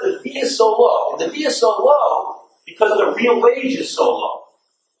 Because the V is so low. And the V is so low because the real wage is so low.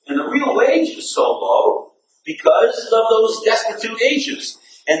 And the real wage is so low because of those destitute agents.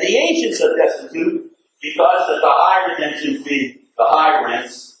 And the agents are destitute because of the high redemption fee, the high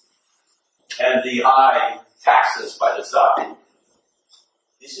rents, and the high taxes by the Tsar.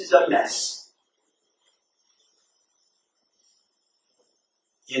 This is a mess.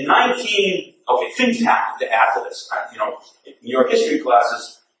 Things happened to add to this. In your history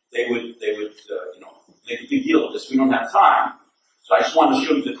classes, they would make a big deal of this. We don't have time. So I just wanted to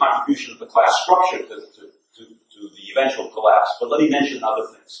show you the contribution of the class structure to the eventual collapse. But let me mention other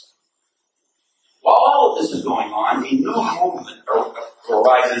things. While all of this is going on, a new movement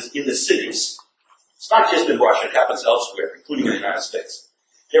arises in the cities. It's not just in Russia, it happens elsewhere, including in the United States.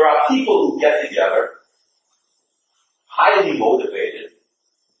 There are people who get together, highly motivated.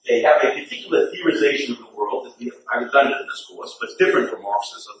 They have a particular theorization of the world. I've done it in this course, but it's different from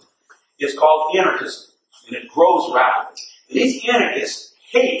Marxism. It's called anarchism, and it grows rapidly. And these anarchists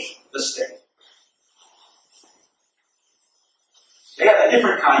hate the state. They have a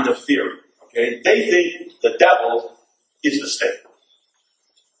different kind of theory. Okay? They think the devil is the state.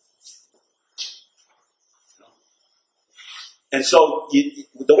 And so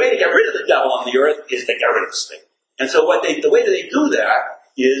the way to get rid of the devil on the earth is to get rid of the state. And so the way that they do that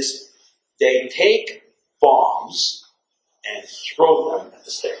is they take bombs and throw them at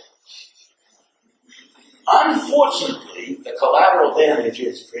the state. Unfortunately, the collateral damage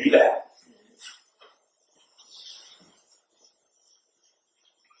is pretty bad.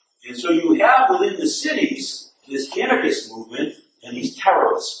 And so you have within the cities this anarchist movement and these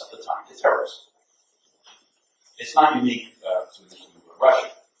terrorists at the time. They're terrorists. It's not unique to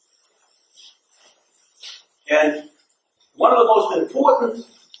Russia. And one of the most important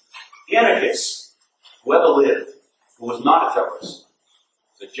anarchists who ever lived, who was not a terrorist,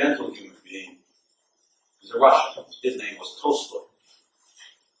 was a gentle human being, he was a Russian. His name was Tolstoy.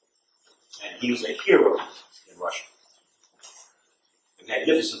 And he was a hero in Russia. A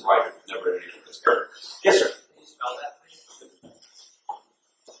magnificent writer. Never read anything this good. Yes, sir. Can you spell that, please?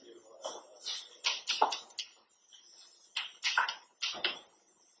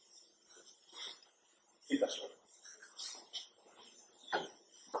 I think that's right.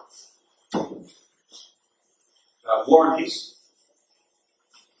 War and Peace.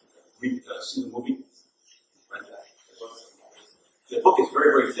 See the movie? Read that. The book is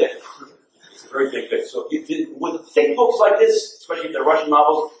very, very thick. It's a very thick book. So with thick books like this, especially if they're Russian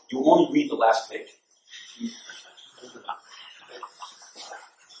novels, you only read the last page.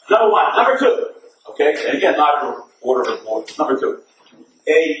 Number one. Number two. Okay, and again, not in order of importance. Number two.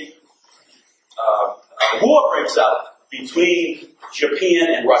 A war breaks out between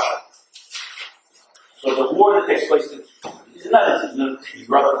Japan and Russia. So the war that takes place, not in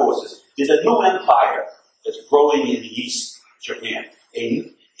your other courses, is a new empire that's growing in the East, Japan.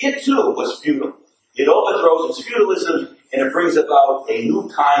 It too was feudal. It overthrows its feudalism and it brings about a new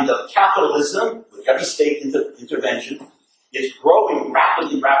kind of capitalism with heavy state intervention. It's growing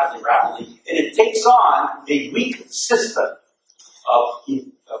rapidly, and it takes on a weak system of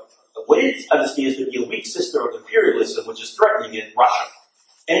what it understands to be a weak system of imperialism, which is threatening in Russia.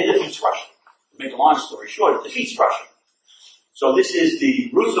 And it defeats Russia. To make a long story short, it defeats Russia. So this is the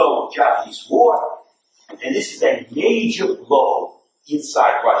Russo-Japanese War, and this is a major blow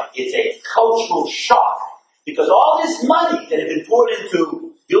inside Russia. It's a cultural shock, because all this money that had been poured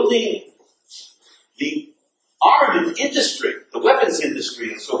into building the armament industry, the weapons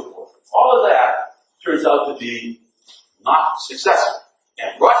industry, and so forth, all of that turns out to be not successful.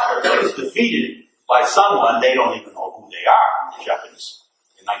 And Russia is defeated by someone, they don't even know who they are, the Japanese,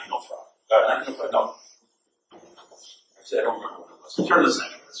 in 1905. 1905, no. Actually, I don't remember when it was. Turn the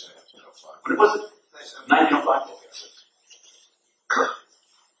century. When it was it? 1905.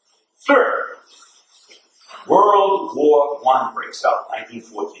 Third, World War I breaks out,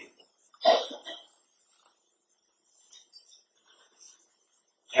 1914.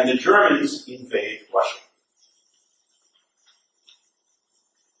 And the Germans invade Russia.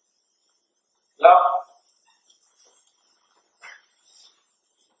 Now,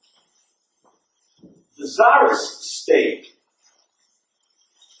 the Tsarist state,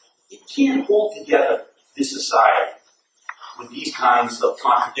 it can't hold together this society with these kinds of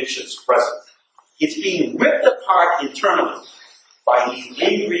contradictions present. It's being ripped apart internally by these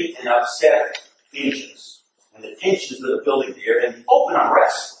angry and upset agents and the tensions that are building there and the open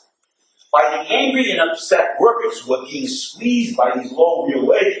unrest by the angry and upset workers who are being squeezed by these low real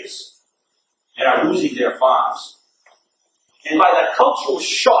wages and are losing their farms, and by the cultural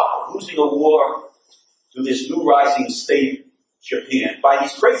shock of losing a war to this new rising state, Japan, by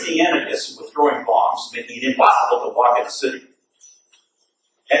these crazy anarchists who were throwing bombs, making it impossible to walk in the city.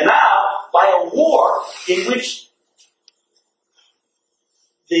 And now, by a war in which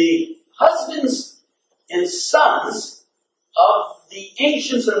the husbands and sons of the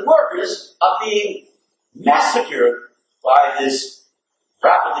ancients and workers are being massacred by this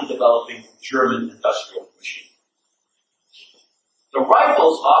rapidly developing German industrial machine. The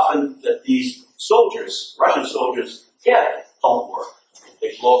rifles often that these soldiers, Russian soldiers, get don't work.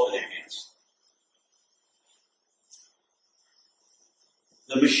 They blow up in their hands.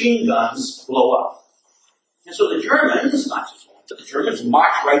 The machine guns blow up. And so the Germans, not just one, but the Germans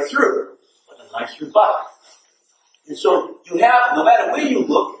march right through with a knife through butter. And so you have, no matter where you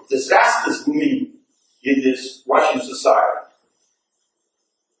look, disasters looming in this Russian society.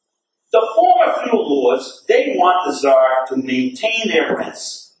 The former feudal lords, they want the Tsar to maintain their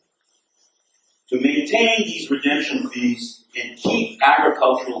rents, to maintain these redemption fees, and keep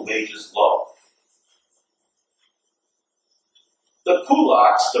agricultural wages low. The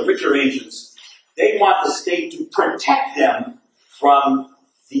kulaks, the richer agents, they want the state to protect them from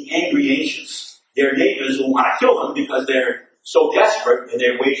the angry ancients, their neighbors who want to kill them because they're so desperate and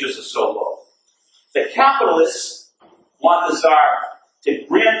their wages are so low. The capitalists want the Tsar to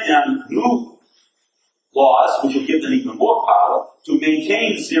grant them new laws, which will give them even more power, to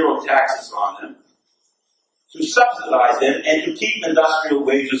maintain zero taxes on them, to subsidize them, and to keep industrial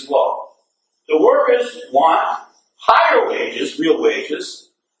wages low. The workers want higher wages, real wages,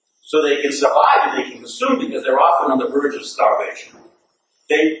 so they can survive and they can consume because they're often on the verge of starvation.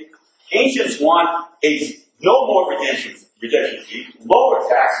 Ancients want no more redemption fee, lower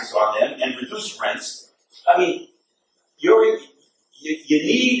taxes on them, and reduced rents. I mean, you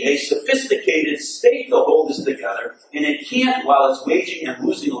need a sophisticated state to hold this together, and it can't while it's waging and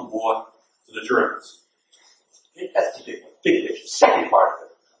losing a war to the Germans. That's the big picture. Second part of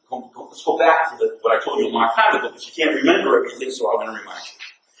it. Let's go back to what I told you a long time ago, but you can't remember everything, so I'm going to remind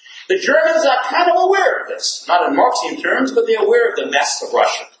you. The Germans are kind of aware of this, not in Marxian terms, but they're aware of the mess of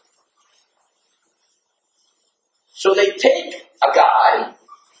Russia. So they take a guy,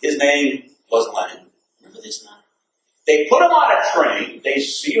 his name was Lenin. Remember this now? They put him on a train, they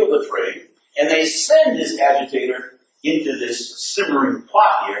seal the train, and they send this agitator into this simmering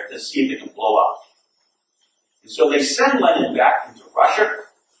pot here to see if it can blow up. And so they send Lenin back into Russia,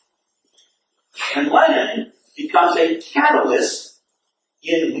 and Lenin becomes a catalyst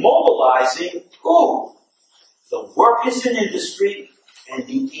in mobilizing who? The workers in industry and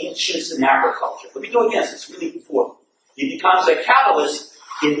the ancients in agriculture. Let me go again, it's really important. He becomes a catalyst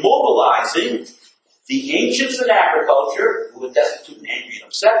in mobilizing the ancients in agriculture, who were destitute and angry and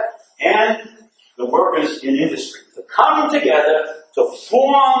upset, and the workers in industry, to come together to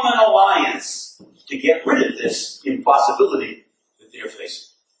form an alliance to get rid of this impossibility that they're facing.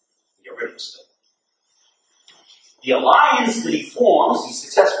 Get rid of this thing. The alliance that he forms, he's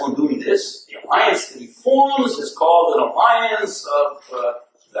successful in doing this, the alliance that he forms is called an alliance of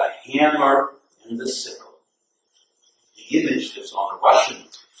the hammer and the sickle. The image that's on the Russian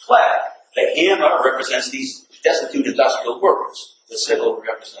flag, the hammer represents these destitute industrial workers. The sickle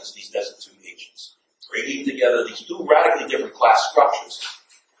represents these destitute agents. Bringing together these two radically different class structures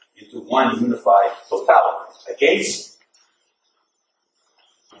into one unified totality against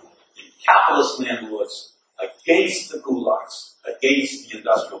the capitalist landlords, against the gulags, against the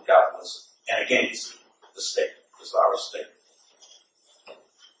industrial capitalists, and against the state, the czarist state.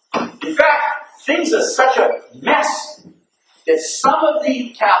 In fact, things are such a mess that some of the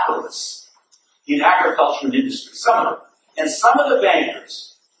capitalists in agriculture and industry, some of them, and some of the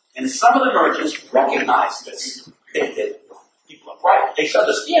bankers, and some of the merchants recognize this. People are right. They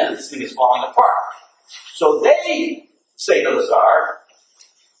understand that this thing is falling apart. So they say to the Tsar,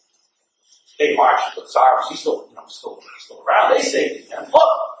 they march to the Tsar, he's still around. They say to him,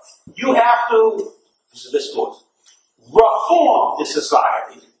 look, you have to, this goes, reform the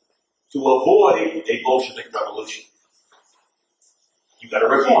society to avoid a Bolshevik revolution. You've got to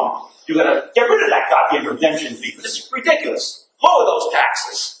reform. You've got to get rid of that goddamn redemption fee. This is ridiculous. Lower those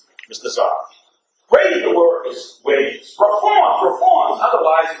taxes, Mr. Tsar. Raise the workers' wages. Reform.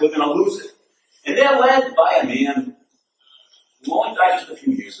 Otherwise, we're going to lose it. And they're led by a man who only died just a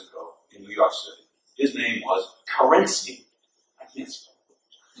few years ago in New York City. His name was Kerensky. I can't spell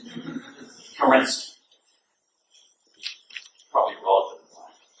it. Kerensky. Probably a relative of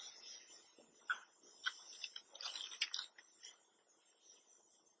mine.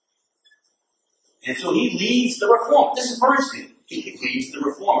 And so he leads the reform. This is Bernstein. He leads the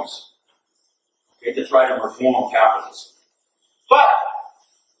reformers. Okay, to try to reform capitalism. But,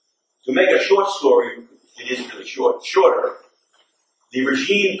 to make a short story, it isn't really shorter, the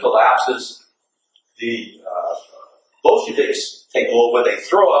regime collapses, the Bolsheviks take over, they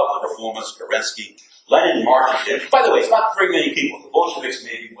throw out the reformers, Kerensky, Lenin marches in. By the way, it's not very many people. The Bolsheviks,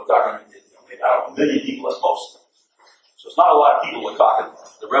 maybe, we're talking, maybe, I don't know, a million people at most. So it's not a lot of people we're talking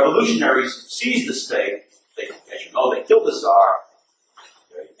about. The revolutionaries seize the state, they, as you know, they kill the Tsar,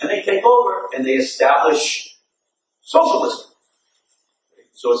 okay, and they take over and they establish socialism. Okay,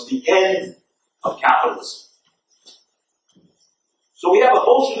 so it's the end of capitalism. So we have a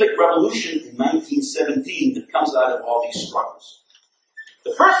Bolshevik revolution in 1917 that comes out of all these struggles.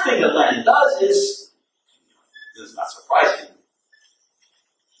 The first thing that Lenin does is, this is not surprising,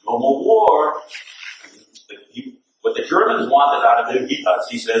 no more war. What the Germans wanted out of him, he does.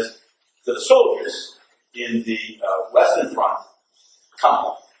 He says to the soldiers in the Western Front, come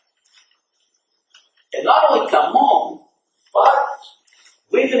home. And not only come home, but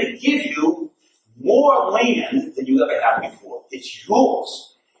we're going to give you more land than you ever had before. It's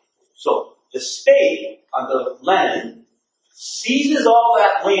yours. So the state, under Lenin, seizes all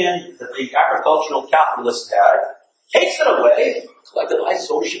that land that the agricultural capitalists had, takes it away, collectivized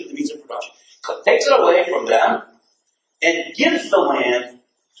ownership of the means of production, takes it away from them, and gives the land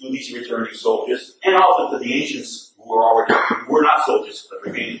to these returning soldiers, and also to the ancients who were not soldiers, but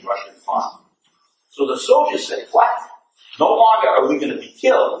remained in Russian farm. So the soldiers say, what? No longer are we going to be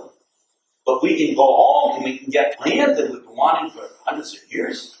killed, but we can go home and we can get land that we've been wanting for hundreds of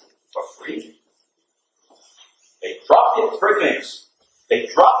years for free. They dropped it, three things. They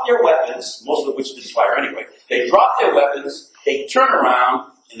dropped their weapons, most of which didn't fire anyway. They dropped their weapons, they turn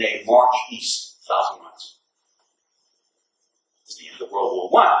around, and they march east 1,000 miles. It's the end of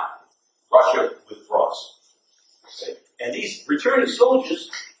World War I. Russia withdraws. Okay. And these returning soldiers,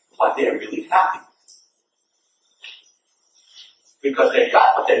 well, they're really happy. Because they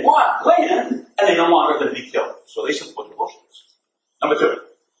got what they want, land, and they're no longer going to be killed. So they support the Bolsheviks. Number two,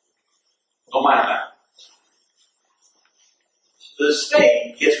 don't mind that. The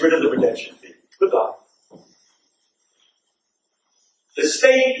state gets rid of the redemption fee. Goodbye. The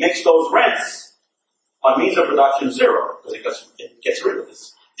state makes those rents on means of production zero, because it gets rid of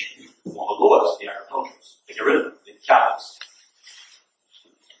this. One of the laws, the agriculturists. They get rid of them, the capitalists.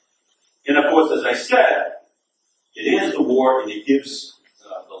 And of course, as I said, it ends the war and it gives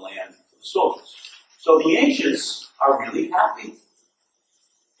the land to the soldiers. So the ancients are really happy.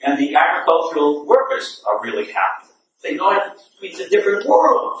 And the agricultural workers are really happy. They know it's a different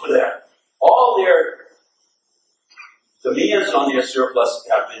world for them. All their demands on their surplus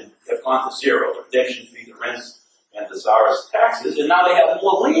have gone to zero. The redemption fee, the rents, and the Tsarist taxes, and now they have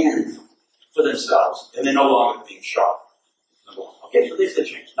more land for themselves, and they're no longer being shot. Number one. Okay, so there's the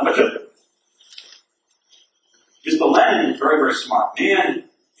change. Number two. Mr. Lenin, very, very smart man,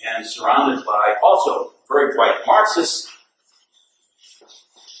 and surrounded by also very bright Marxists.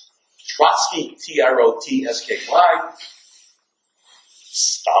 Trotsky, Trotsky.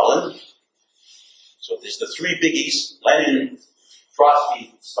 Stalin. So there's the three biggies, Lenin,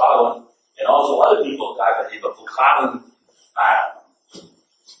 Trotsky, Stalin, and also other people, guy by the name of Bukharin,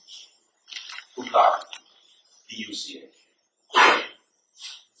 Bukharin, B-U-C-H.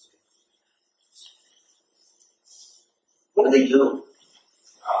 What do?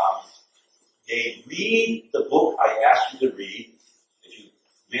 They read the book I asked you to read,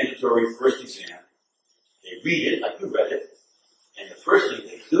 mandatory first exam. They read it like you read it, and the first thing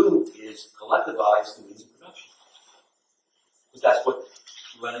they do is collectivize the means of production. Because that's what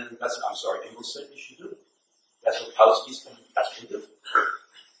Engels said you should do. That's what Kautsky's, that's what they do.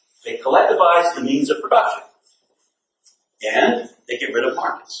 They collectivize the means of production, and they get rid of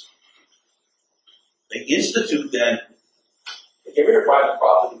markets. They institute then, they get rid of private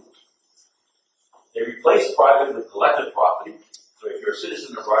property. They replace private with collective property. So if you're a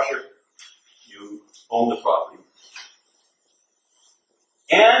citizen of Russia, you own the property.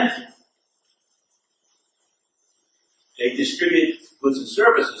 And they distribute goods and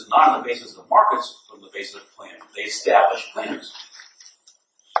services not on the basis of markets, but on the basis of planning. They establish planners.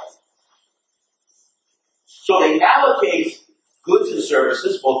 So they allocate goods and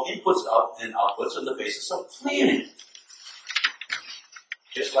services, both inputs and outputs, on the basis of planning.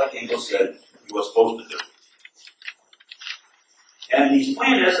 Just like Engels said you were supposed to do. And these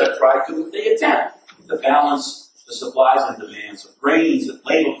planners have tried to, they attempt to balance the supplies and demands of grains and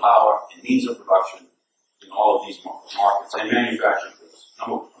labor power and means of production in all of these markets and manufacturing goods.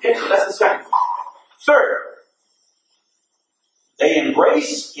 Okay, so that's the second. Third, they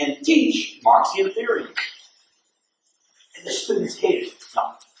embrace and teach Marxian theory. And the students hate it.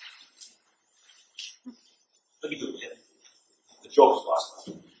 No. Let me do it. The joke's lost.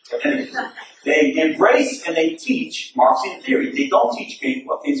 They embrace and they teach Marxian theory. They don't teach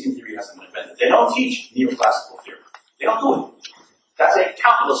Keynesian theory hasn't been invented. They don't teach neoclassical theory. They don't do it. That's a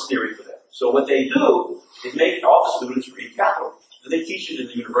capitalist theory for them. So what they do is make all the students read capital. And they teach it in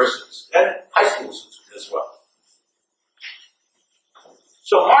the universities and high schools as well.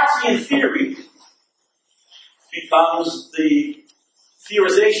 So Marxian theory becomes the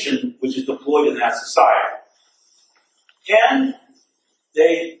theorization which is deployed in that society. And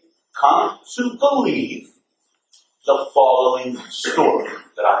they come to believe the following story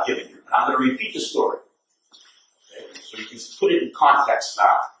that I'm giving you. And I'm going to repeat the story. Okay? So you can put it in context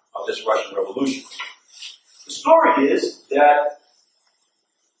now of this Russian Revolution. The story is that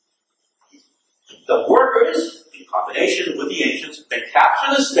the workers, in combination with the ancients, they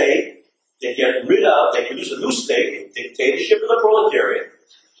capture the state, they get rid of, they produce a new state, a dictatorship of the proletariat.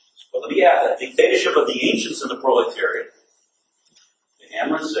 But let me add that dictatorship of the ancients and the proletariat.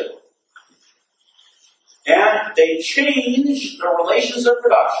 Hammer and sickle. And they change the relations of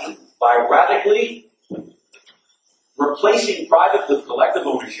production by radically replacing private with collective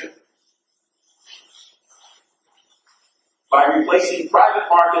ownership, by replacing private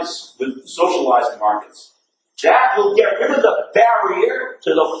markets with socialized markets. That will get rid of the barrier to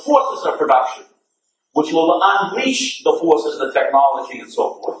the forces of production, which will unleash the forces of technology and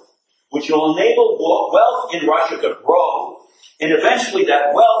so forth, which will enable wealth in Russia to grow. And eventually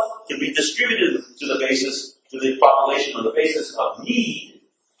that wealth can be distributed to the population on the basis of need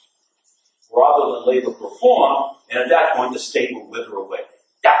rather than labor perform, and at that point the state will wither away.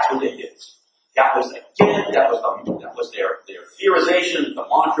 That's what they did. That was their theorization, the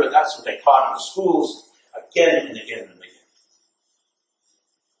mantra, that's what they taught in the schools again and again and again.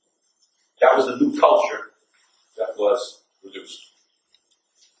 That was the new culture that was produced.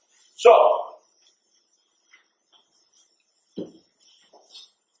 So,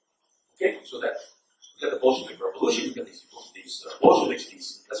 okay, so that we got the Bolshevik Revolution, we got these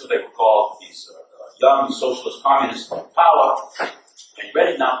Bolsheviks, that's what they were called, these young socialist communists in power. And you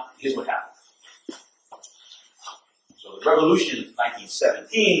ready? Now, here's what happened. So the revolution in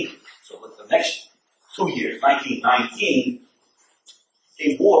 1917, so with the next 2 years, 1919,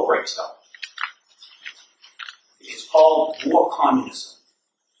 a war breaks out. It's called war communism.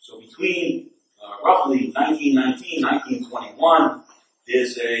 So between roughly 1919, 1921,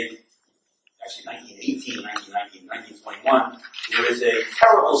 there's actually 1918, 1919, 1921, there is a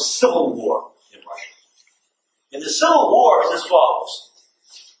terrible civil war in Russia. And the civil war is as follows.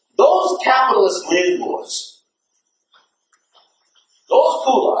 Those capitalist landlords, those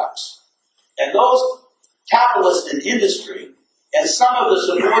kulaks, and those capitalists in industry, and some of the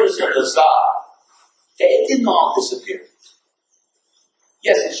supporters of the Tsar, they didn't all disappear.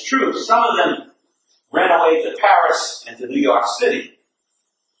 Yes, it's true, some of them ran away to Paris and to New York City.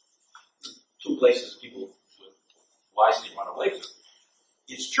 Two places people would wisely run away to.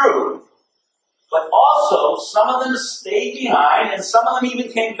 It's true. But also, some of them stayed behind, and some of them even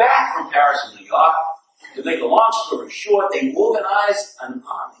came back from Paris and New York. To make a long story short, they organized an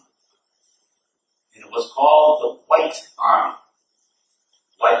army. And it was called the White Army.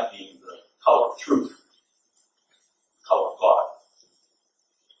 White being the color of truth, the color of God.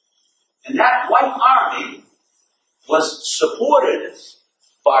 And that White Army was supported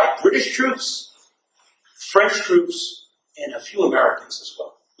by British troops, French troops, and a few Americans as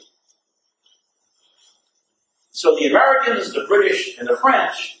well. So the Americans, the British, and the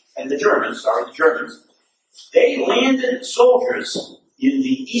French, and the Germans, they landed soldiers in the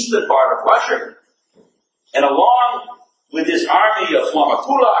eastern part of Russia, and along with this army of former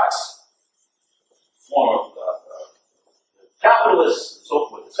kulaks, former capitalists, and so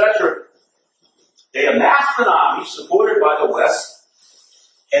forth, etc., they amassed an army supported by the West,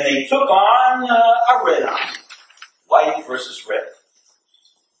 and they took on a red army, white versus red.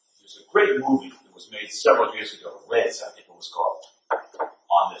 There's a great movie that was made several years ago, Reds, I think it was called,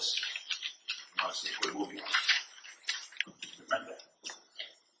 on this. You want to see a good movie on it. Remember that.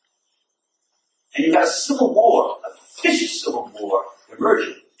 And you got a civil war, a vicious civil war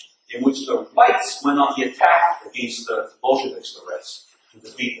emerging, in which the whites went on the attack against the Bolsheviks, the Reds, to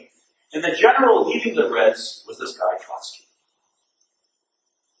defeat them. And the general leading the Reds was this guy, Trotsky.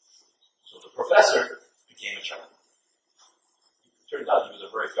 So the professor became a general. It turned out he was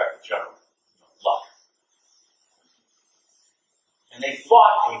a very effective general. Luck. And they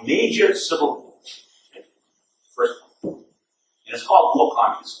fought a major civil war. First one. And it's called war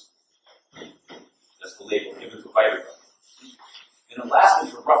communism. That's the label given to everybody. And it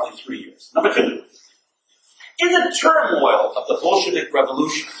lasted for roughly 3 years. Number two. In the turmoil of the Bolshevik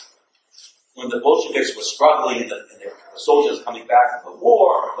Revolution, when the Bolsheviks were struggling and the soldiers coming back from the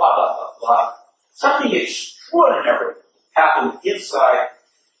war, blah, blah, blah, blah, something extraordinary happened inside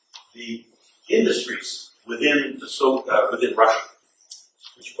the industries within Russia,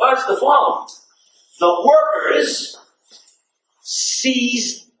 which was the following. The workers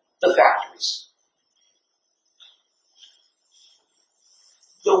seized the factories.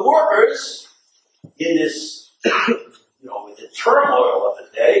 The workers, in this, with the turmoil of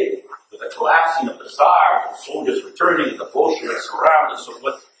the day, with the collapsing of the Tsar, the soldiers returning, and the Bolsheviks around, and so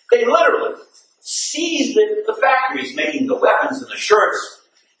forth, they literally seized the factories, making the weapons and the shirts,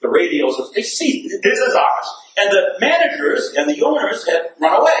 the radios. They seized it. This is ours. And the managers and the owners had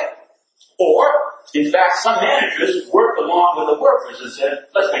run away. Or, in fact, some managers worked along with the workers and said,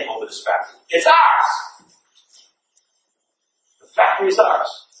 let's take over this factory. It's ours. The factory is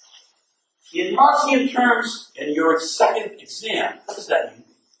ours. In Marxian terms, in your second exam, what does that mean?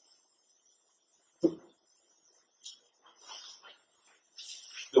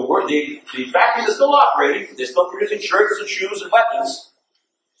 The factories are still operating. They're still producing shirts and shoes and weapons.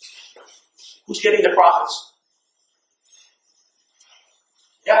 Who's getting the profits?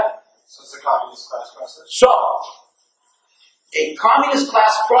 Yeah. So it's a communist class process? So, a communist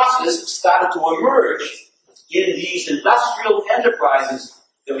class process started to emerge in these industrial enterprises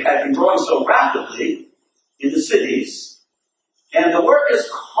that had been growing so rapidly in the cities, and the workers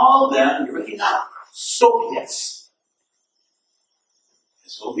called them, you ready now, Soviets.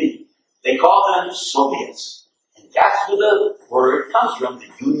 Soviet. They call them Soviets. And that's where the word comes from, the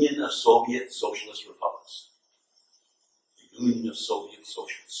Union of Soviet Socialist Republics. The Union of Soviet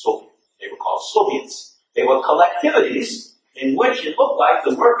Socialist. Soviet. They were called Soviets. They were collectivities in which it looked like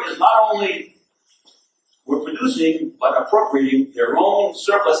the workers not only were producing, but appropriating their own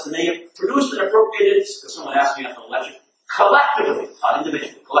surplus, and they produced and appropriated, because someone asked me after the lecture, collectively, not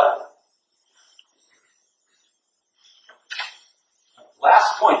individually, collectively.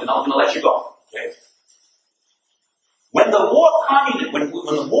 Last point, and I'm going to let you go. Okay? When the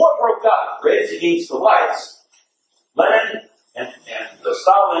war broke out, Reds against the whites, Lenin and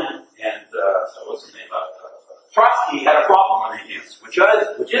Stalin and what's his name, Trotsky had a problem on their hands, which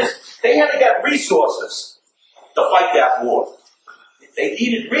is they had to get resources to fight that war. They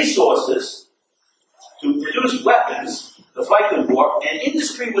needed resources to produce weapons to fight the war, and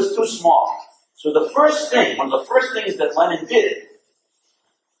industry was too small. So one of the first things that Lenin did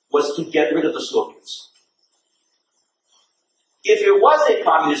was to get rid of the Soviets. If it was a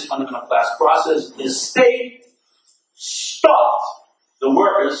communist fundamental class process, the state stopped the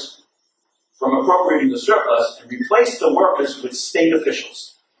workers from appropriating the surplus and replaced the workers with state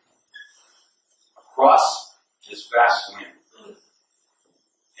officials. across this vast land.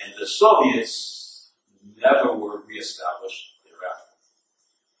 And the Soviets never were reestablished thereafter.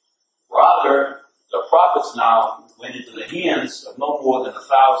 Rather, the profits now went into the hands of no more than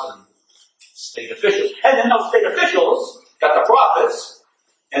 1,000 state officials. And then those state officials got the profits,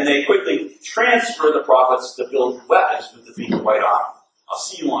 and they quickly transferred the profits to build weapons to defeat the White Army. I'll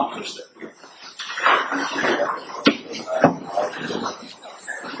see you on Tuesday.